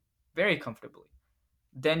comfortably.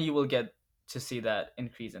 Then you will get to see that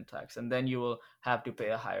increase in tax, and then you will have to pay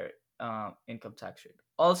a higher income tax rate.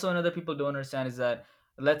 Also, another people don't understand is that,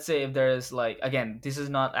 let's say if there is like, again, this is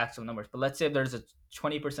not actual numbers, but let's say if there's a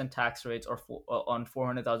 20% tax rates on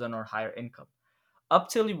 400,000 or higher income, up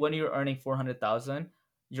till when you're earning 400,000,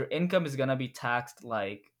 your income is gonna be taxed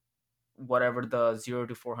like whatever the 0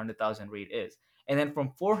 to 400,000 rate is, and then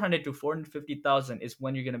from 400 to 450,000 is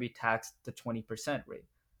when you're gonna be taxed the 20% rate,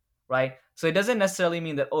 right? So it doesn't necessarily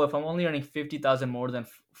mean that, oh, if I'm only earning 50,000 more than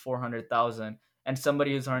 400,000 and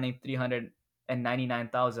somebody who's earning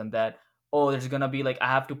 399,000, that, oh, there's gonna be like I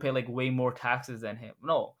have to pay like way more taxes than him.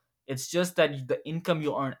 No, it's just that the income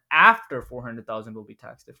you earn after 400,000 will be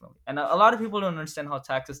taxed differently. And a lot of people don't understand how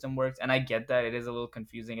tax system works, and I get that it is a little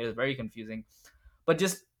confusing. It is very confusing, but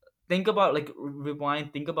just think about, like,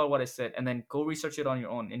 rewind, think about what I said, and then go research it on your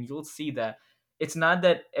own, and you'll see that it's not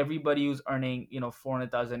that everybody who's earning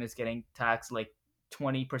 400,000 is getting taxed like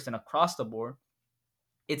 20% across the board.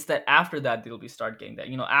 It's that after that they'll be start getting that.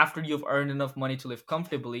 After you've earned enough money to live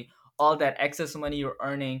comfortably, all that excess money you're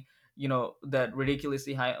earning, that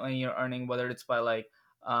ridiculously high money you're earning, whether it's by like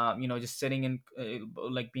just sitting in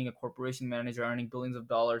like being a corporation manager earning billions of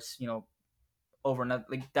dollars, overnight,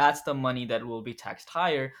 like that's the money that will be taxed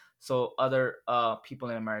higher, so other people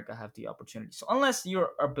in America have the opportunity. So unless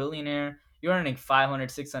you're a billionaire, you're earning 500,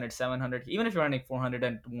 600, 700, even if you're earning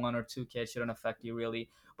 401 or 2K, it shouldn't affect you really.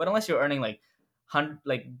 But unless you're earning like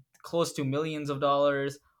like close to millions of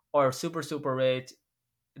dollars or super rich,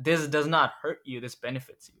 this does not hurt you, this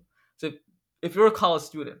benefits you. So if you're a college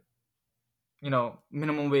student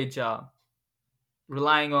minimum wage job,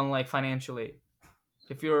 relying on like financial aid.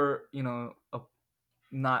 If you're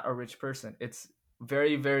not a rich person, it's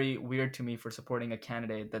very very weird to me for supporting a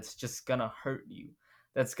candidate that's just gonna hurt you,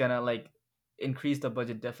 that's gonna like increase the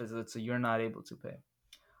budget deficit so you're not able to pay.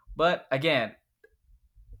 But again,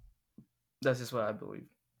 that's just what I believe.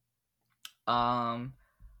 um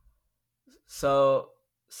so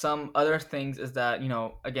some other things is that,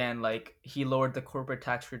 again, like he lowered the corporate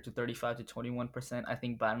tax rate to 35 to 21%. I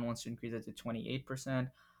think Biden wants to increase it to 28%.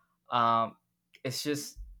 um it's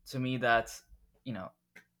just, to me, that's, you know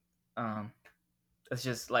um it's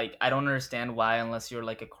just like I don't understand why, unless you're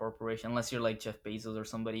like a corporation, unless you're like Jeff Bezos or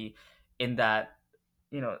somebody in that,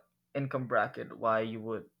 you know income bracket, why you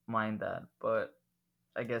would mind that. But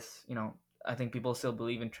I guess, I think people still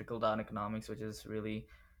believe in trickle down economics, which is really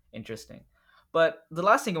interesting. But the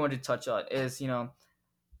last thing I want to touch on is,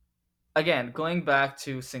 again, going back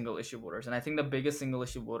to single issue voters, and I think the biggest single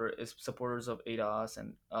issue voter is supporters of ADOS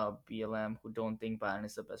and BLM, who don't think Biden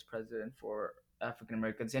is the best president for African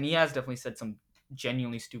Americans. And he has definitely said some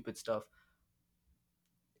genuinely stupid stuff,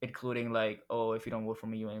 including like, "Oh, if you don't vote for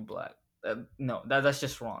me, you ain't black." No, that's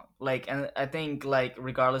just wrong. Like, and I think, like,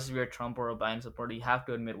 regardless if you're a Trump or a Biden supporter, you have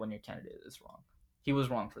to admit when your candidate is wrong. He was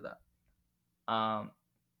wrong for that. Um,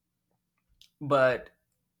 but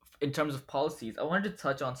in terms of policies, I wanted to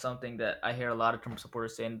touch on something that I hear a lot of Trump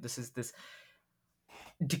supporters saying. This is this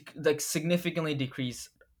like significantly decrease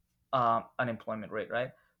unemployment rate,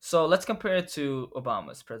 right? So let's compare it to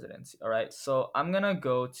Obama's presidency. All right. So I'm gonna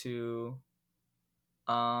go to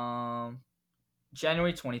um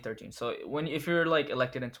January 2013. So when if you're like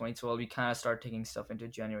elected in 2012, you kind of start taking stuff into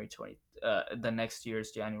January 20 the next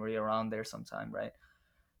year's January, around there sometime, right?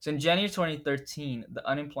 So in January 2013, the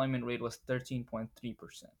unemployment rate was 13.3%,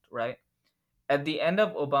 right? At the end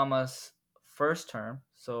of Obama's first term,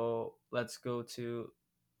 so let's go to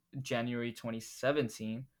January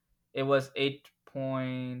 2017, it was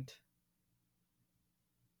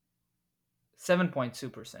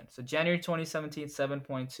 7.2%. So January 2017,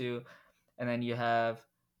 7.2, and then you have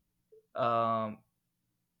um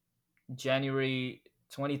January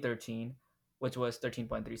 2013, which was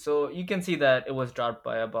 13.3. So you can see that it was dropped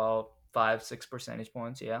by about 5-6 percentage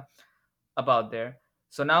points. Yeah, about there.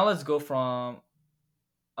 So now let's go from,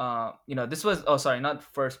 this was, oh, sorry, not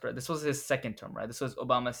this was his second term, right? This was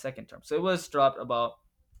Obama's second term. So it was dropped about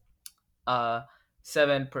uh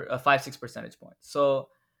 5-6 percentage points. So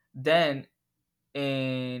then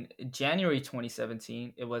in January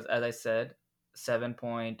 2017, it was, as I said,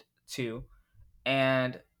 7.2.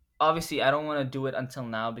 And obviously, I don't want to do it until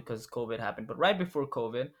now because COVID happened, but right before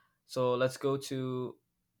COVID, so let's go to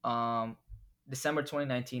um December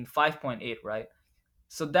 2019, 5.8, right?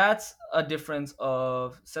 So that's a difference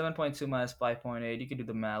of 7.2 minus 5.8. You can do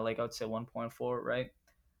the math, like I would say 1.4, right?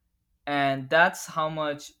 And that's how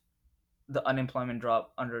much the unemployment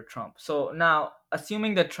dropped under Trump. So now,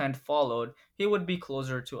 assuming the trend followed, he would be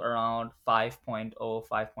closer to around 5.0,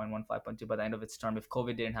 5.1, 5.2 by the end of its term if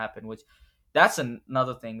COVID didn't happen, which that's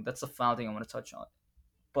another thing. That's the final thing I want to touch on.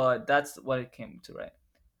 But that's what it came to, right?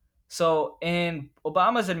 So in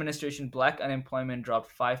Obama's administration, black unemployment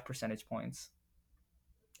dropped 5 percentage points.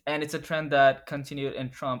 And it's a trend that continued in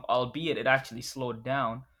Trump, albeit it actually slowed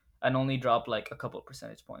down and only dropped like a couple of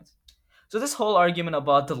percentage points. So this whole argument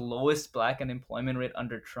about the lowest black unemployment rate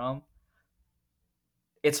under Trump,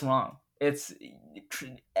 it's wrong. It's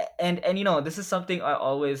and this is something I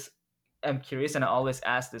always am curious, and I always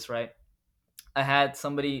ask this, right? I had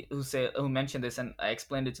somebody who mentioned this, and I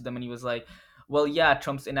explained it to them, and he was like, "Well, yeah,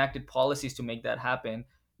 Trump's enacted policies to make that happen.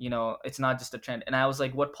 It's not just a trend." And I was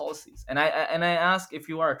like, "What policies?" And I ask, if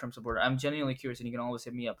you are a Trump supporter, I'm genuinely curious, and you can always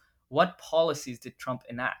hit me up. What policies did Trump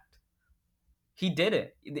enact? He did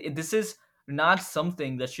it. This is not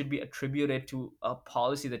something that should be attributed to a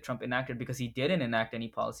policy that Trump enacted, because he didn't enact any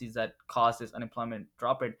policies that caused this unemployment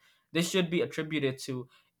drop rate. This should be attributed to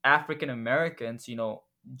African Americans,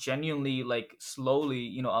 genuinely, like,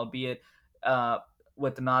 slowly, albeit uh,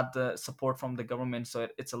 with not the support from the government, so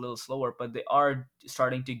it's a little slower, but they are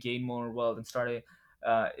starting to gain more wealth and starting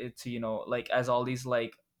to, like, as all these,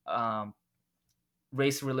 like,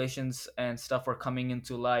 race relations and stuff are coming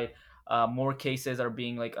into light. More cases are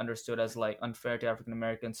being, like, understood as, like, unfair to African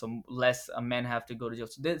Americans, so less men have to go to jail.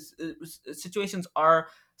 So this situations are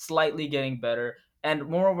slightly getting better, and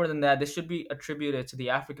moreover than that, this should be attributed to the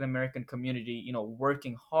African American community,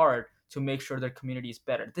 working hard to make sure their community is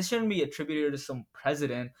better. This shouldn't be attributed to some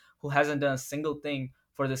president who hasn't done a single thing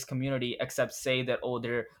for this community except say that, oh,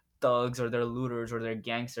 they're thugs or they're looters or they're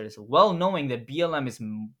gangsters, well knowing that BLM is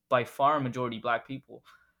by far majority black people.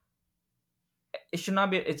 it should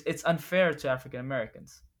not be. It's unfair to African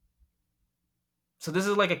Americans. So this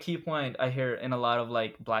is like a key point I hear in a lot of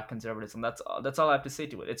like black conservatism. That's all I have to say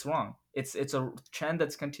to it. It's wrong. It's a trend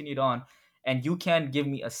that's continued on, and you can't give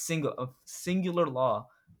me a singular law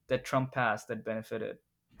that Trump passed that benefited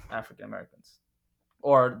African Americans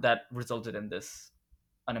or that resulted in this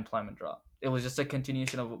unemployment drop. It was just a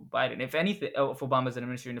continuation of Biden. If anything, of Obama's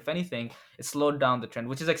administration. If anything, it slowed down the trend,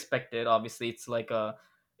 which is expected. Obviously,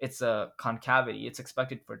 it's a concavity. It's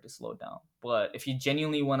expected for it to slow down. But if you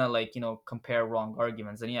genuinely want to like compare wrong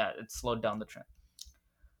arguments, then yeah, it slowed down the trend.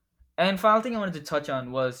 And final thing I wanted to touch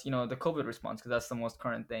on was the COVID response because that's the most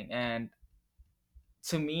current thing. And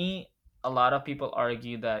to me, a lot of people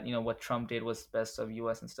argue that what Trump did was best of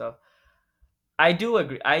U.S. and stuff. I do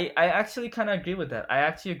agree. I actually kind of agree with that. I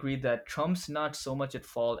actually agree that Trump's not so much at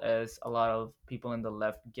fault as a lot of people in the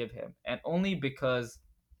left give him. And only because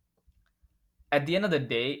at the end of the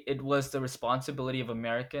day, it was the responsibility of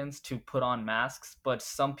Americans to put on masks. But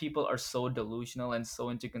some people are so delusional and so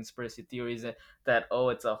into conspiracy theories that oh,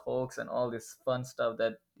 it's a hoax and all this fun stuff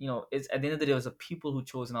that, it's at the end of the day, it was the people who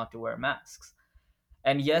chose not to wear masks.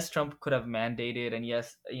 And yes, Trump could have mandated, and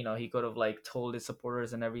yes, he could have like told his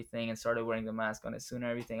supporters and everything and started wearing the mask on it soon and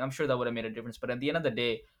everything. I'm sure that would have made a difference. But at the end of the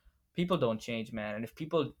day, people don't change, man. And if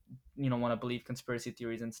people want to believe conspiracy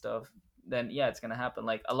theories and stuff, then yeah, it's gonna happen.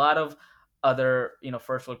 Like a lot of other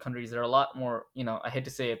first world countries, they're a lot more, I hate to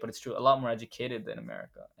say it, but it's true, a lot more educated than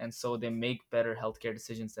America, and so they make better healthcare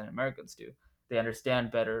decisions than Americans do. They understand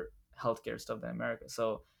better healthcare stuff than America.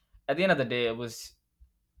 So at the end of the day, it's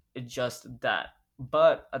just that.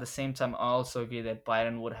 But at the same time, I also agree that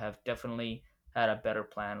Biden would have definitely had a better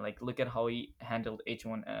plan. Like, look at how he handled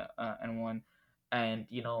H1N1, and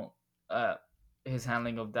uh, his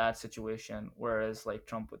handling of that situation. Whereas, like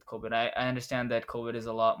Trump with COVID, I understand that COVID is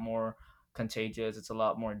a lot more contagious. It's a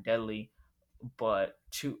lot more deadly. But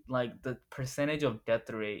to like the percentage of death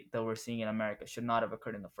rate that we're seeing in America should not have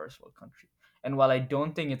occurred in the first world country. And while I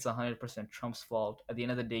don't think it's 100% Trump's fault, at the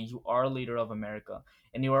end of the day, you are a leader of America,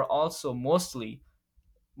 and you are also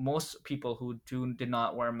most people who did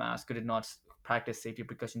not wear masks, who did not practice safety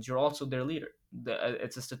precautions. You're also their leader.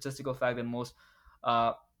 It's a statistical fact that most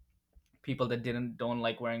uh, people that don't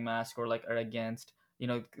like wearing masks or like are against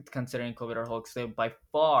considering COVID or hoax, they by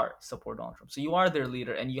far support Donald Trump. So you are their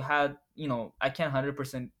leader, and you had I can't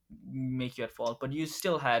 100% make you at fault, but you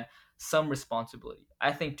still had some responsibility.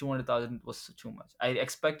 I think 200,000 was too much. I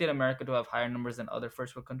expected America to have higher numbers than other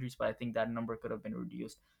first world countries, but I think that number could have been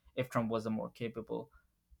reduced if Trump was a more capable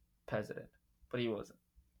president, but he wasn't.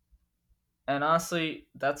 And honestly,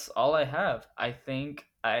 that's all I have. I think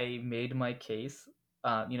I made my case.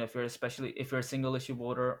 If you're a single issue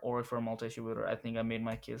voter or if you're a multi issue voter, I think I made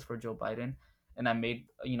my case for Joe Biden, and I made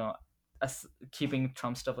keeping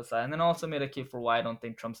Trump stuff aside, and then also made a case for why I don't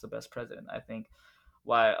think Trump's the best president. I think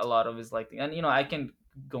why a lot of his like, and I can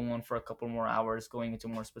go on for a couple more hours going into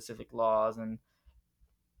more specific laws and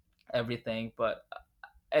everything, but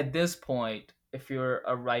at this point, if you're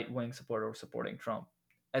a right wing supporter supporting Trump,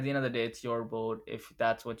 at the end of the day, it's your vote. If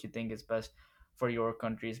that's what you think is best for your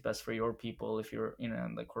country, is best for your people. If you're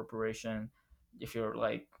in the corporation, if you're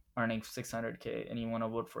like earning 600K and you want to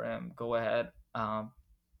vote for him, go ahead. At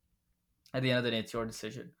the end of the day, it's your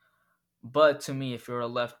decision. But to me, if you're a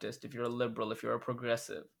leftist, if you're a liberal, if you're a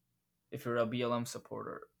progressive, if you're a BLM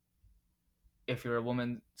supporter, if you're a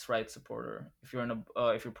women's rights supporter, if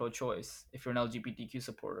you're pro-choice, if you're an LGBTQ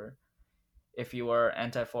supporter, if you are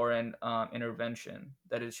anti-foreign intervention,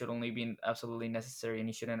 that it should only be absolutely necessary and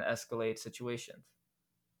you shouldn't escalate situations.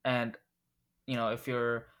 And if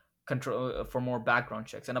you're control for more background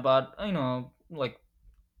checks and about like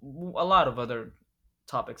a lot of other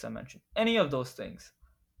topics I mentioned, any of those things,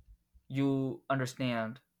 you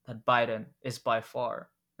understand that Biden is by far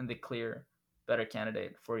and the clear better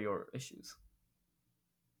candidate for your issues.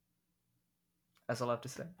 That's all I have to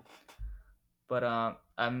say. But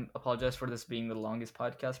I'm apologize for this being the longest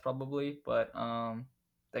podcast probably. But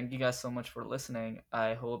thank you guys so much for listening.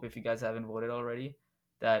 I hope if you guys haven't voted already,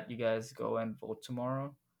 that you guys go and vote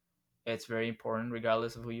tomorrow. It's very important,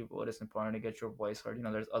 regardless of who you vote. It's important to get your voice heard.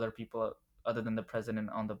 There's other people other than the president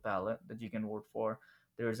on the ballot that you can vote for.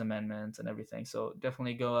 There's amendments and everything. So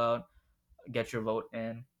definitely go out, get your vote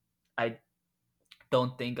in. I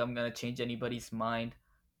don't think I'm gonna change anybody's mind.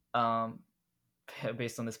 Um,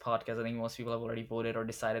 based on this podcast, I think most people have already voted or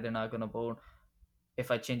decided they're not going to vote.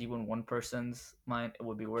 If I change even one person's mind, it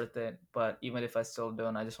would be worth it. But even if I still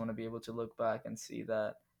don't, I just want to be able to look back and see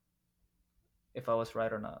that if I was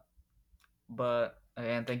right or not. But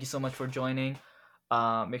again, thank you so much for joining.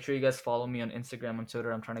 Make sure you guys follow me on Instagram and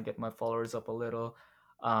Twitter. I'm trying to get my followers up a little.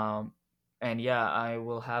 Um, And yeah, I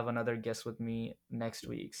will have another guest with me next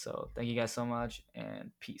week. So thank you guys so much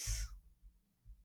and peace.